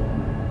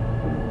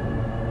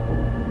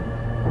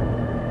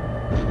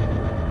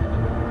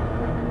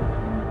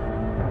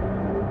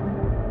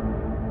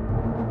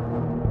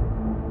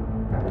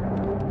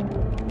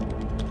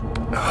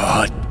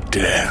Hot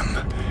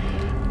damn.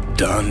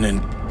 Done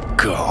and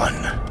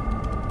gone.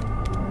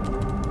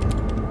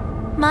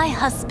 My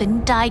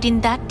husband died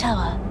in that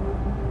tower.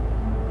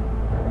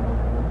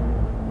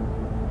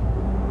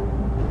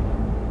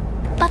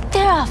 But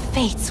there are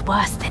fates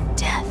worse than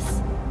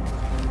death.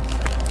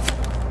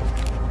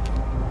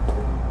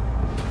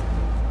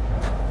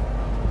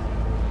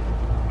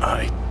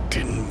 I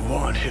didn't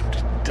want him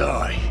to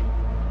die.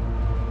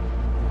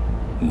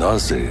 な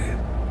ぜ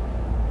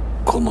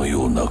この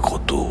ようなこ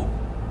とを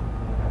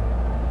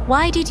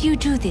Why did you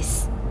do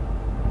this?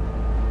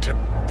 To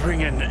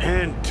bring an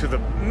end to the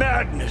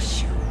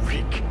madness you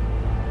wreak.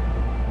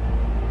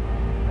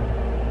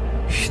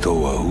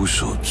 人は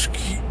嘘をつ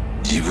き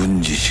自分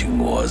自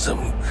身を欺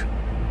く。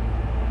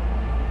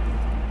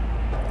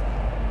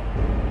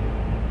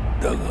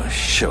だが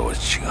死者は違う。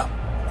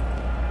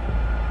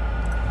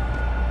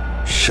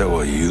死者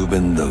は雄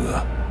弁だ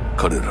が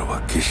彼ら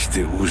は決し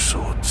て嘘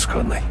をつ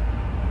かない。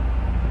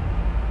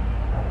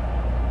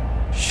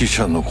死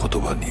者の言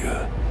葉に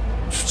は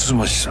つつ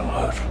ましさ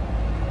がある。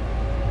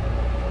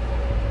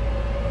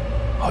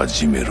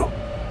始めろ。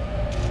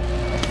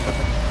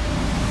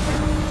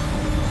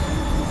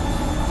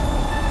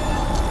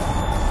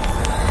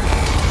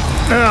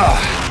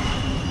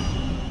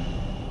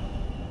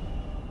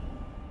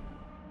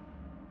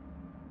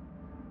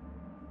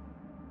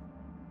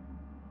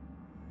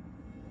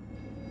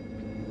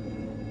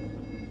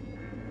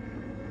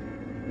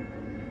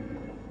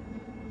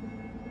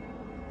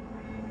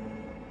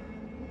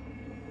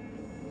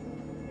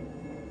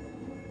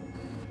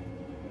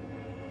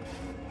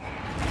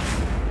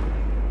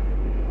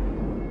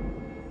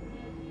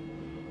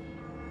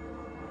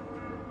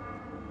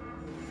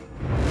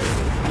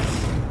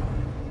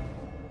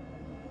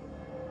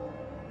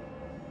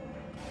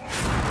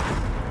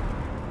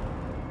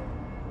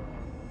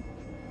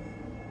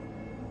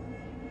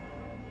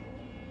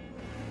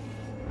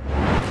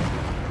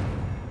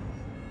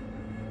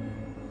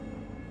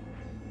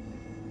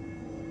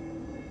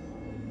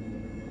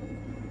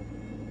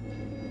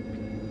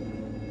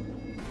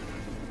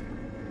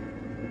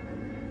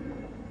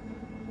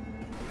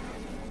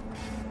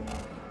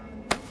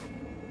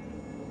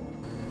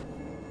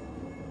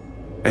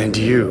And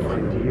you?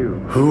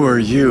 Who are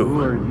you?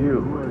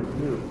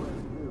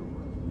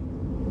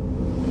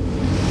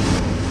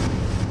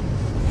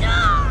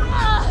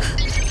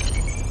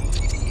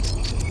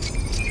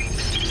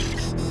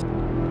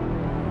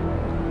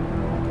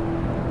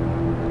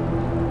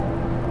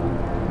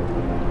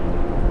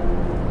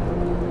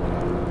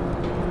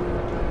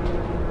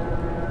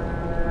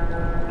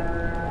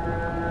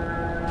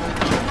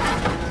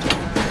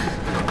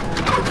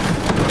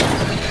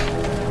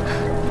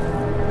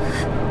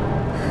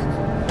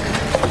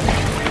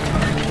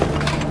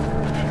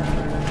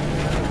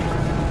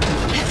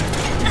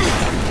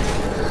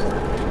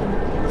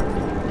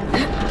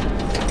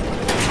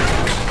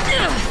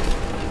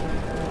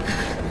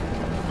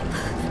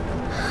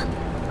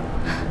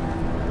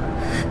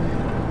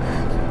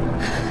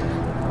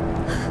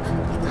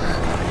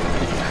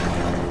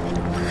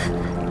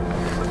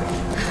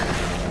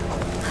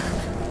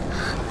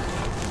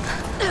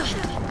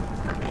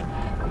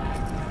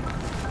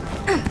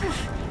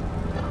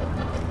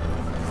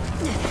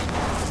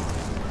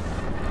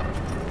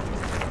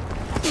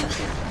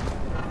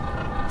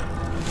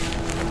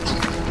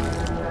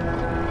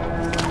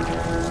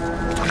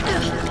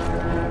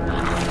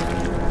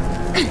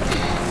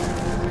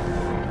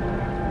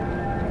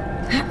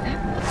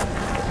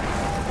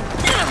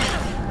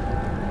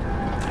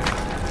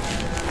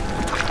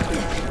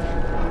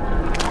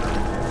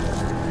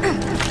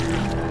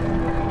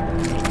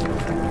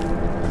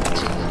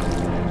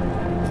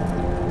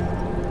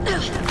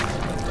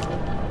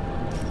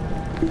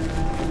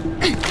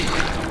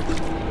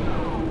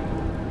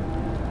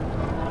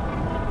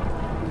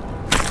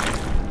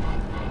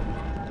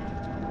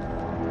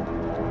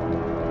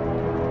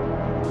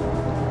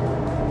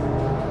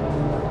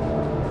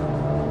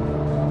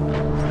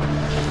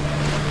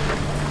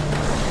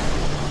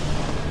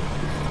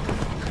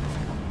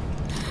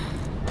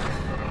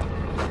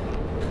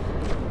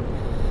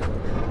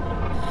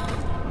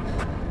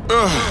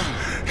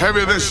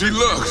 heavier than she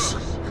looks.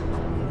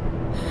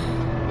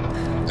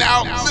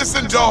 Now,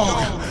 listen, dog.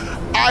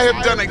 I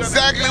have done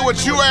exactly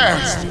what you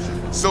asked.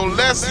 So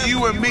let's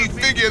you and me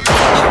figure this.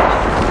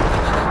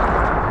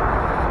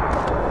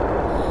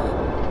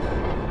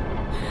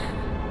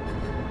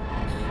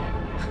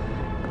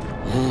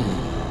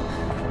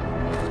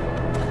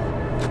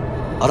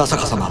 荒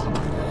坂様、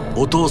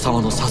お父様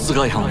の殺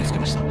害犯を見つけ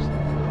ました。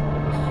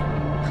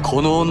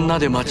この女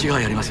で間違い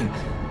ありません。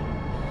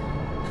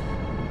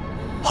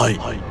は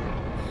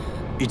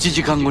い。1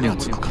時間後には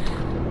着くかと。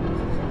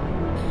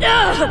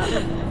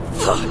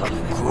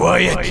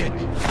Quiet!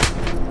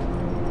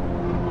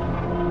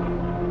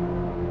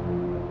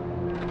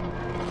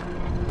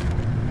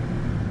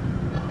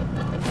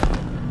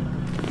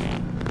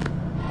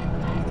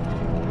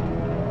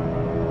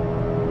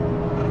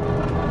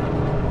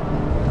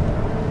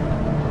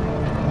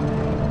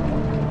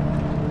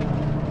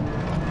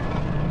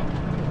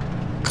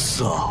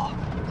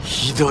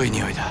 ひどい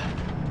匂いだ。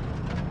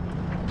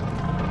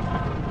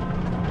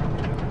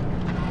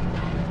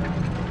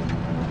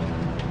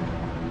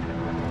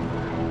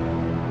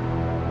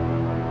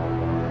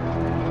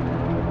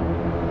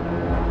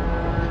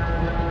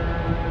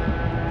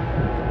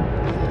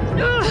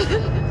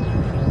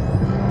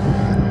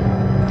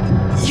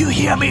You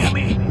hear me?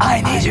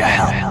 I need your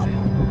help.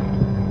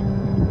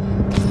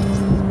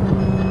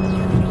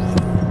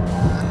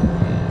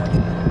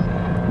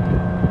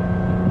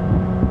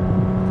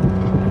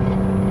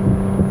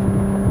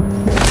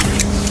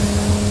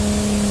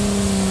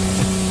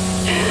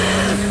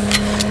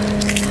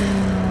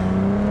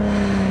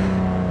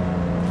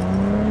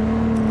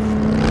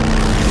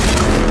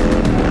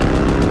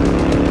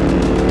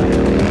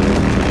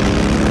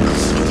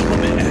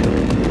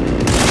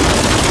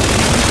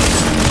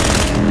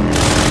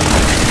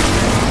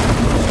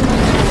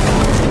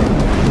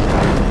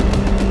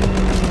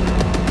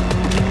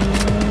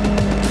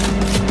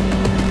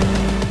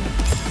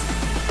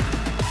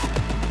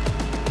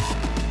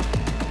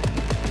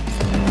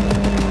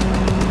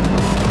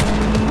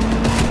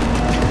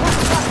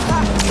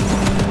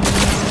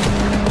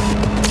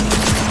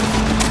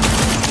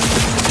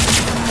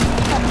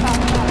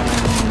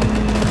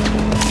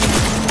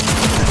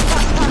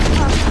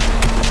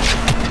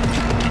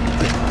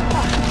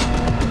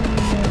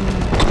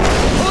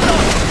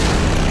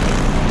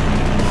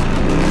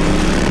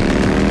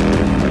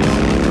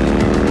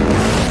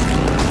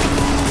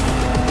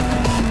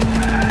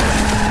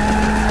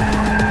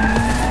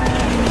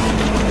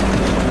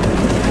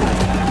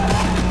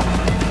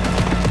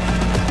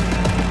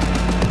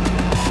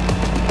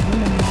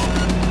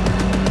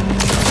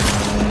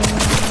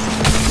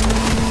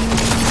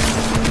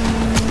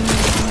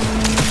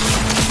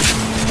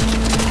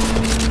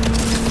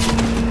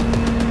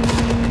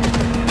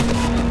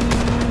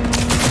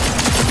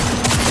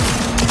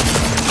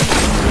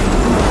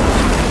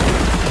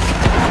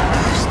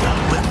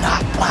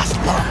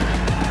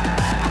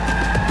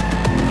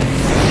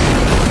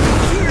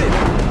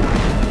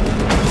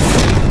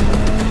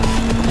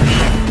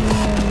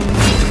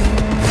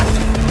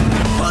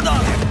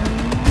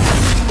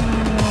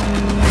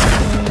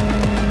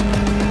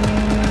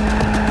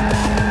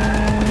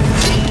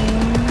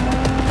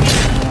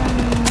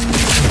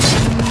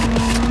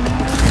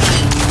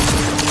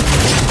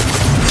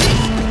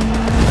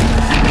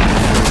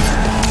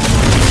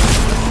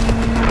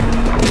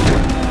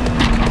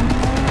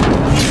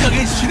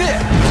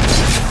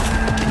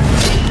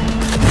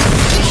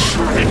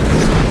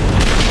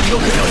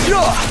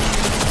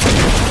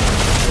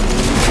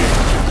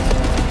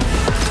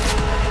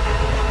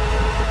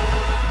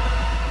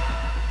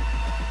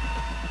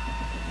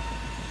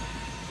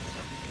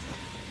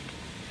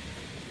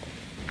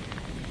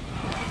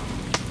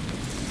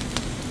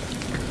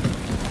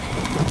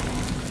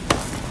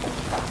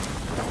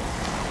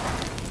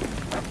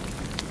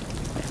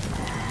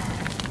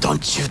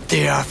 Don't you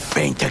dare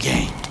faint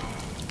again.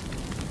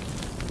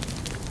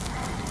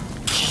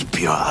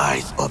 Keep your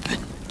eyes open.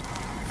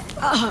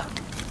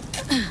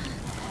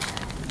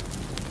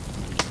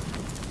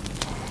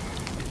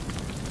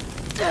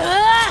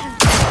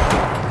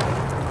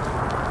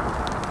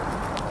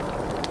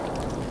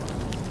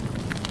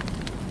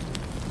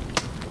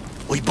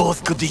 We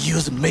both could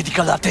use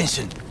medical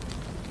attention.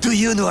 Do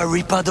you know a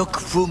Reaper doc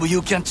whom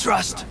you can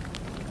trust?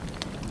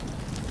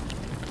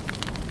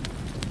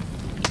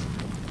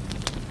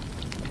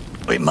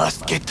 We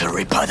must get to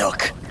Reaper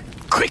doc.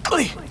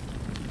 Quickly!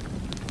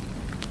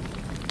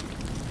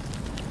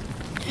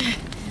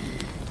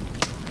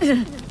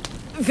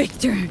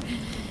 Victor.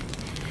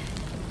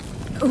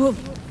 We'll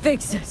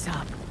fix this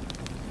up.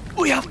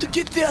 We have to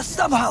get there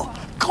somehow.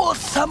 Call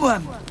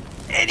someone.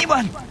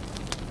 Anyone.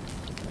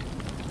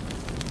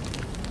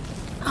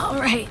 All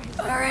right.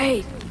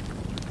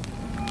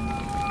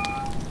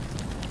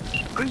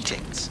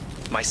 Greetings.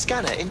 My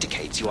scanner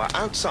indicates you are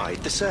outside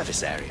the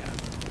service area.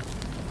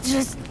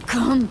 Just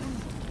come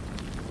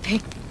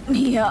pick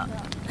me up.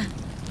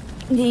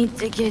 Need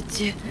to get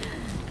to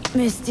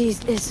Misty's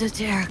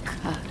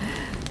Esoterica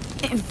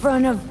in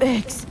front of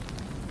Vix.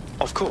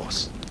 Of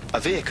course. A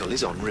vehicle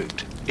is en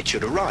route. It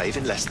should arrive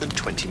in less than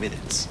 20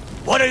 minutes.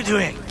 What are you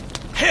doing?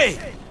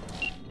 Hey!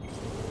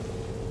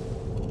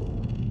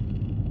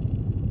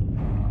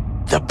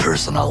 The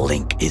personal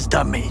link is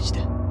damaged.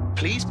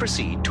 Please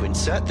proceed to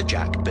insert the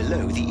jack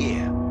below the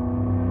ear,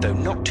 though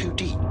not too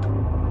deep.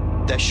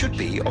 There should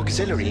be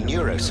auxiliary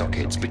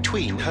neurosockets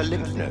between her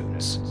lymph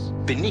nodes,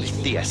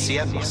 beneath the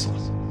SCM muscle.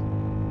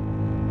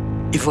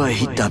 If I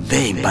hit that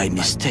vein by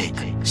mistake,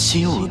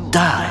 she will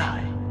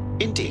die.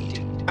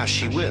 Indeed, as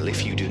she will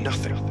if you do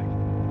nothing.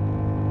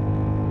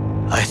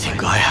 I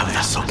think I have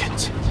the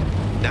socket.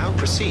 Now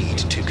proceed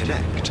to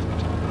connect.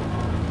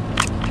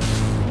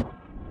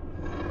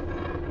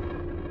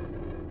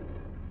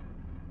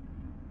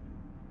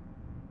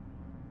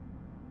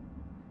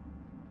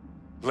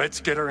 Let's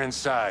get her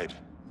inside.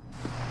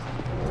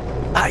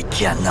 I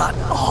cannot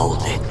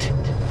hold it.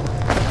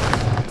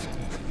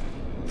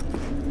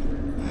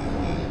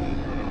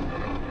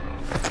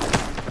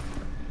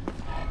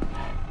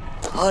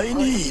 I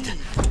need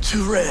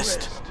to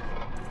rest.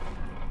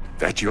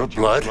 That your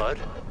blood?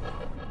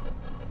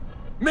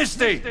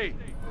 Misty!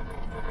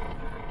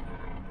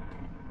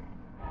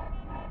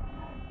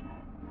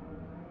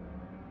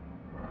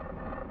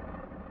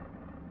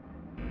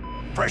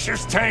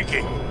 Pressure's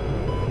tanking.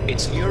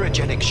 It's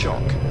neurogenic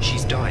shock.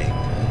 She's dying.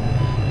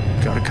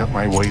 Gotta cut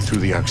my way through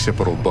the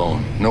occipital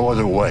bone. No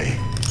other way.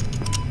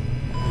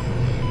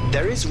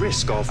 There is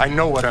risk of... I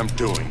know what I'm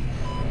doing.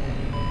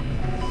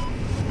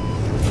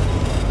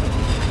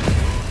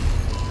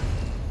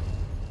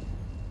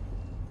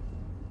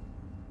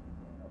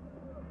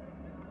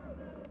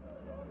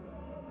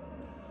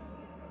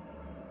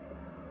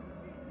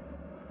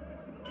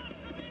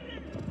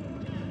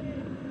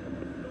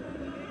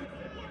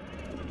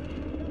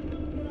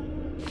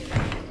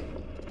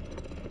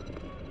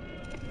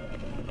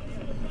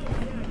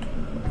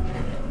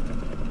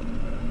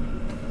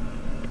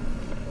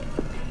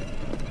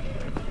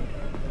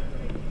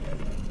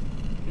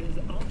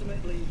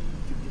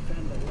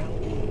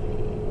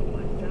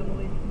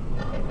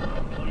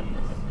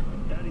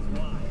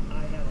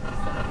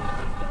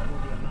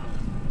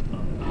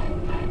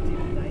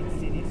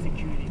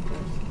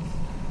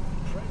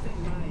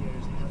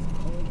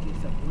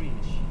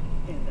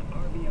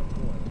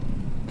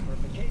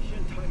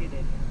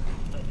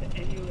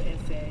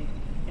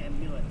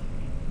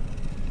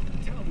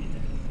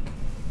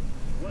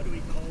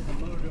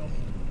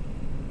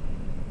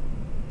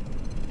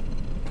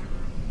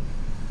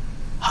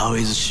 How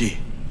is she?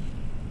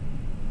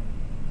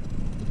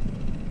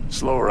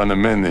 Slower on the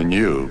mend than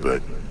you,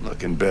 but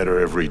looking better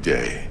every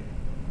day.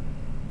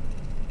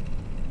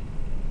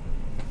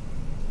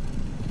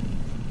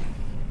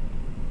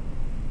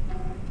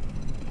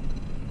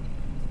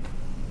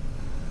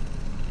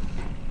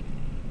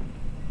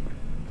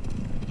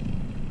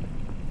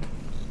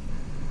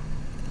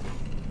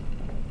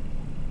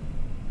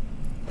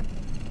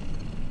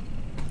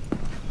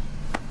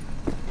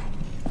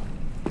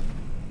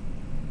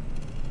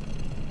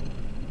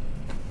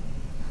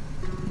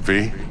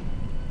 V,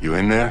 you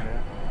in there?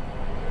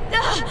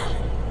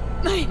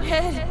 My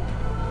head.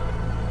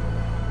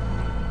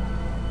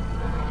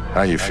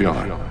 How you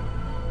feeling? I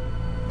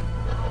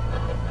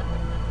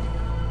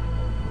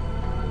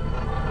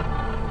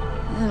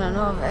don't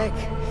know, Vic.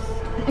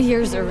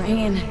 Ears are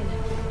ringing.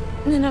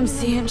 And then I'm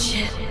seeing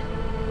shit.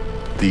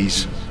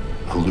 These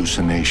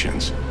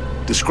hallucinations.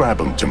 Describe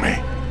them to me.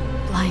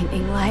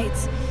 Blinding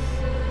lights.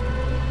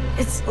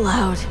 It's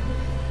loud.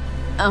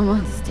 I'm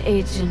on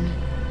stage and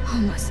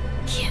almost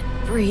can't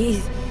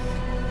breathe.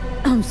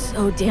 I'm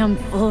so damn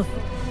full of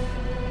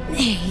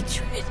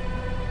hatred.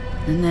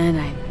 And then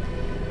I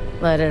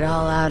let it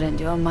all out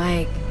into a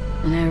mic,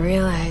 and I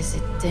realized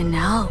it didn't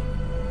help.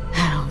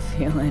 I don't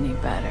feel any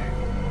better.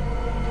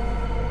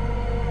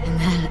 And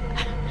then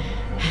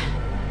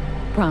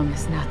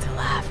promise not to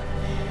laugh.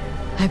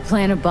 I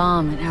plant a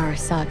bomb in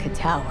Arasaka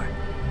Tower.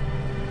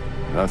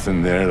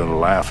 Nothing there to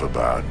laugh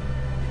about.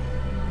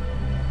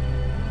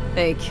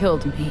 They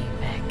killed me,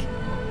 Vic.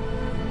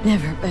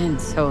 Never been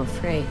so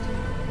afraid.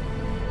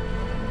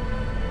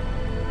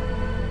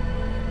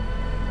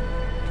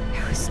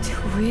 It was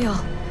too real,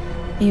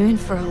 even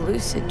for a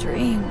lucid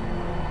dream.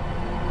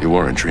 You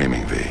weren't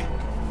dreaming, V.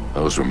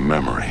 Those were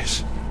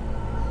memories.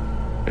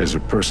 There's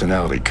a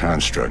personality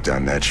construct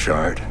on that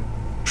shard.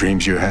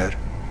 Dreams you had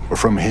were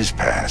from his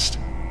past.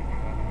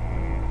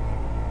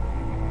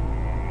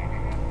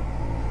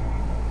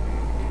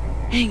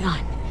 Hang on.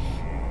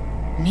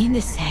 You mean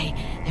to say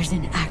there's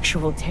an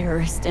actual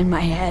terrorist in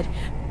my head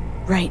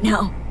right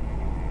now?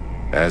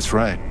 That's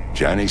right,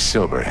 Johnny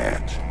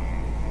Silverhand.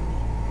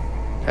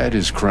 Had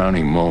his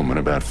crowning moment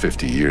about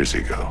 50 years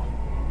ago.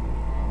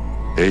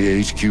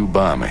 AHQ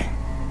bombing.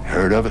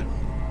 Heard of it?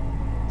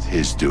 It's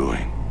his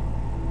doing.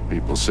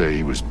 People say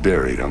he was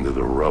buried under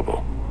the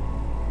rubble.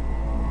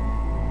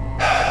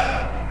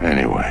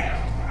 Anyway,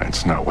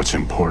 that's not what's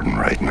important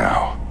right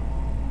now.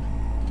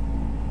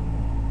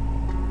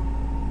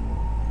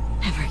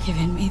 Never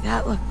given me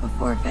that look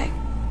before, Vic.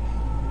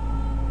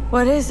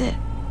 What is it?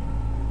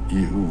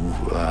 You,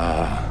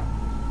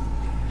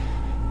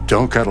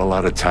 don't got a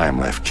lot of time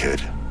left, kid.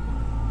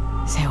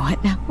 Say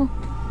what now?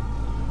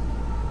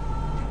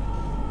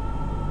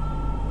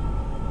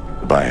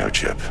 The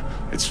biochip.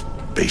 It's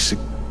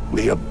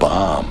basically a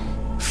bomb.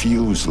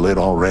 Fuse lit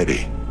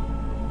already.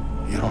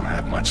 You don't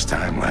have much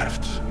time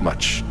left.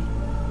 Much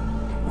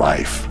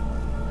life.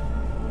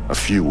 A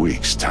few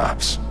weeks,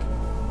 tops.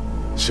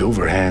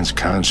 Silverhand's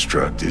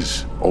construct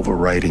is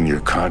overriding your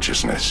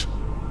consciousness,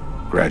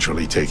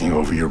 gradually taking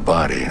over your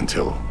body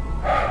until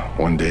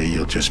one day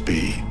you'll just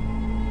be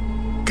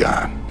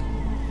gone.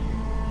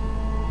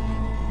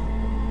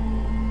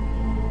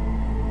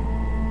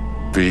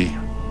 V,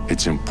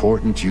 it's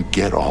important you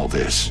get all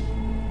this.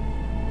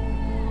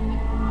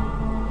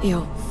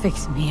 You'll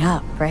fix me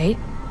up, right,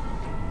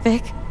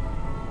 Vic?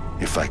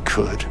 If I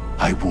could,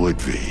 I would,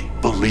 V.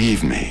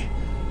 Believe me.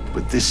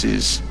 But this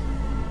is...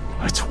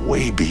 it's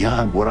way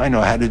beyond what I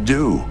know how to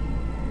do.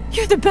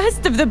 You're the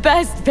best of the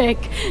best, Vic.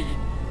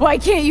 Why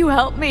can't you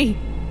help me?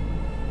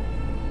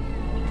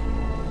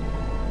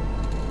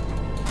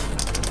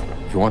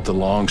 You want the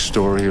long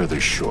story or the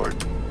short?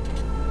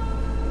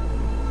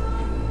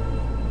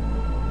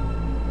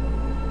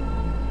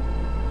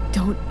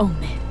 Don't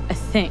omit a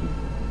thing.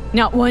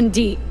 Not one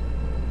D.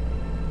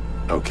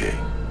 Okay.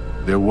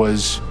 There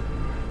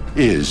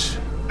is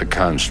a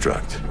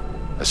construct.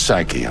 A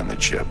psyche on the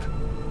chip.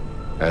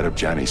 That of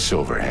Johnny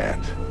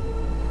Silverhand.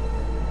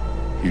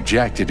 You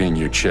jacked it in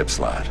your chip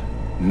slot.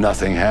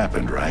 Nothing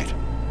happened, right?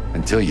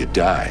 Until you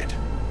died.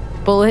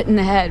 Bullet in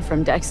the head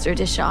from Dexter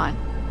Deshawn.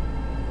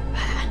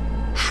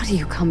 How do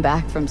you come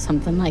back from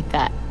something like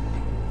that?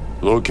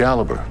 Low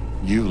caliber.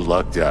 You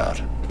lucked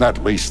out.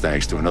 Not least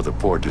thanks to another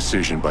poor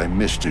decision by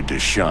Mr.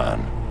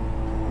 Deshawn.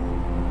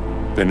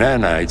 The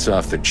nanites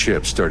off the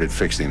chip started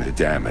fixing the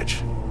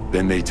damage.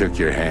 Then they took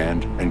your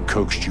hand and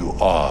coaxed you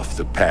off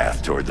the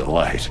path toward the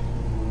light.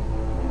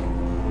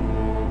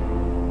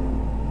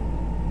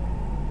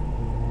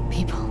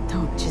 People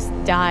don't just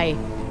die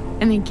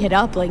and then get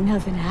up like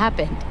nothing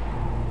happened.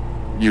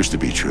 Used to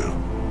be true.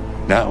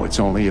 Now it's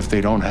only if they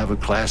don't have a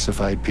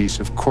classified piece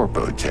of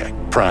corpo tech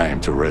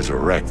primed to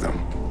resurrect them.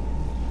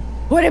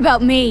 What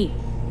about me?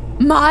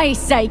 My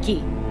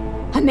psyche?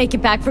 I make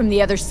it back from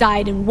the other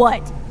side and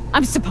what?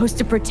 I'm supposed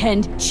to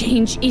pretend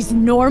change is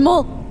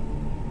normal?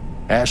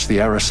 Ask the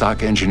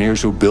Arasaka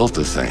engineers who built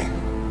the thing.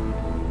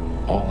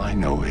 All I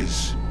know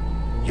is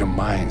your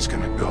mind's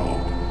gonna go.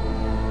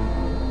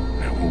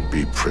 And it won't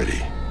be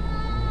pretty.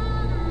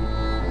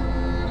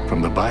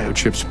 From the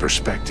biochip's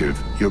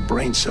perspective, your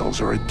brain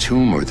cells are a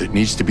tumor that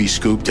needs to be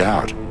scooped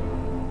out,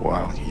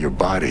 while your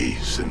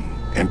body's an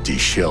empty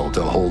shell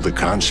to hold the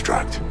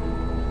construct.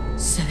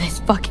 So this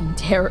fucking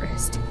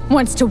terrorist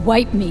wants to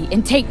wipe me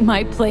and take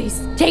my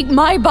place, take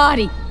my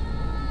body.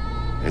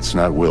 It's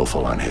not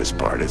willful on his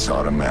part, it's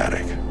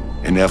automatic,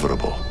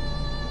 inevitable,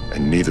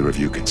 and neither of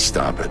you can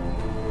stop it.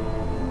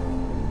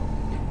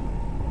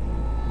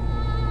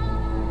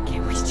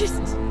 Can't we just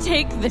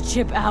take the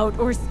chip out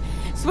or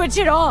switch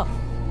it off?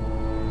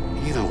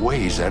 Either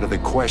way's out of the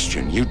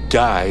question. You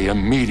die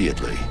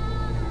immediately.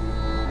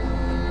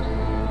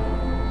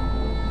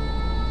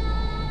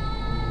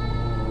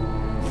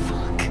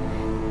 Fuck.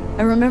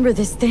 I remember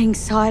this thing,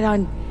 saw it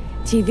on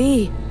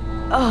TV.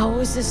 Oh, what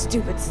was this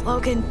stupid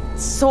slogan?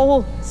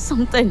 Soul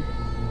something.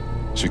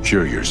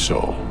 Secure your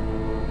soul.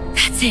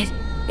 That's it.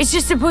 It's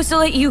just supposed to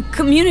let you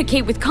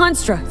communicate with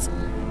constructs.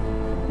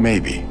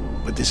 Maybe,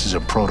 but this is a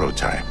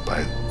prototype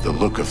by the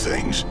look of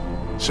things.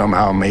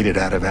 Somehow made it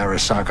out of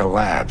Arasaka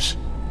Labs.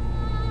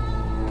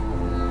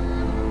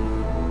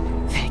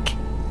 Vic,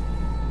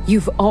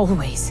 you've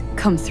always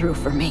come through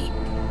for me.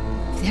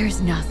 If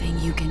there's nothing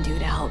you can do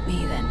to help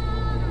me, then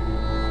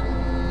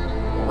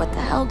what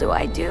the hell do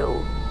I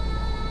do?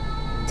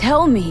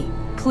 Tell me,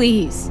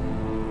 please.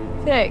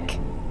 Vic.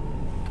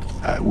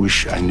 I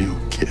wish I knew,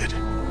 kid.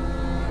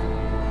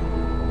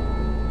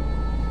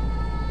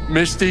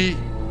 Misty?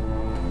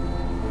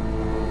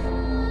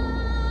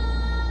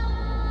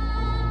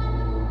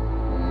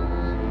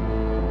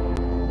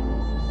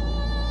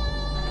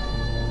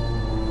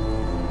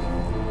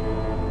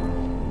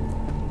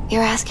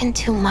 You're asking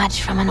too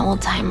much from an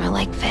old-timer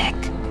like Vic.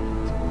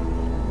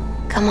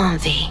 Come on,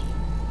 V.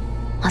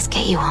 Let's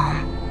get you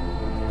home.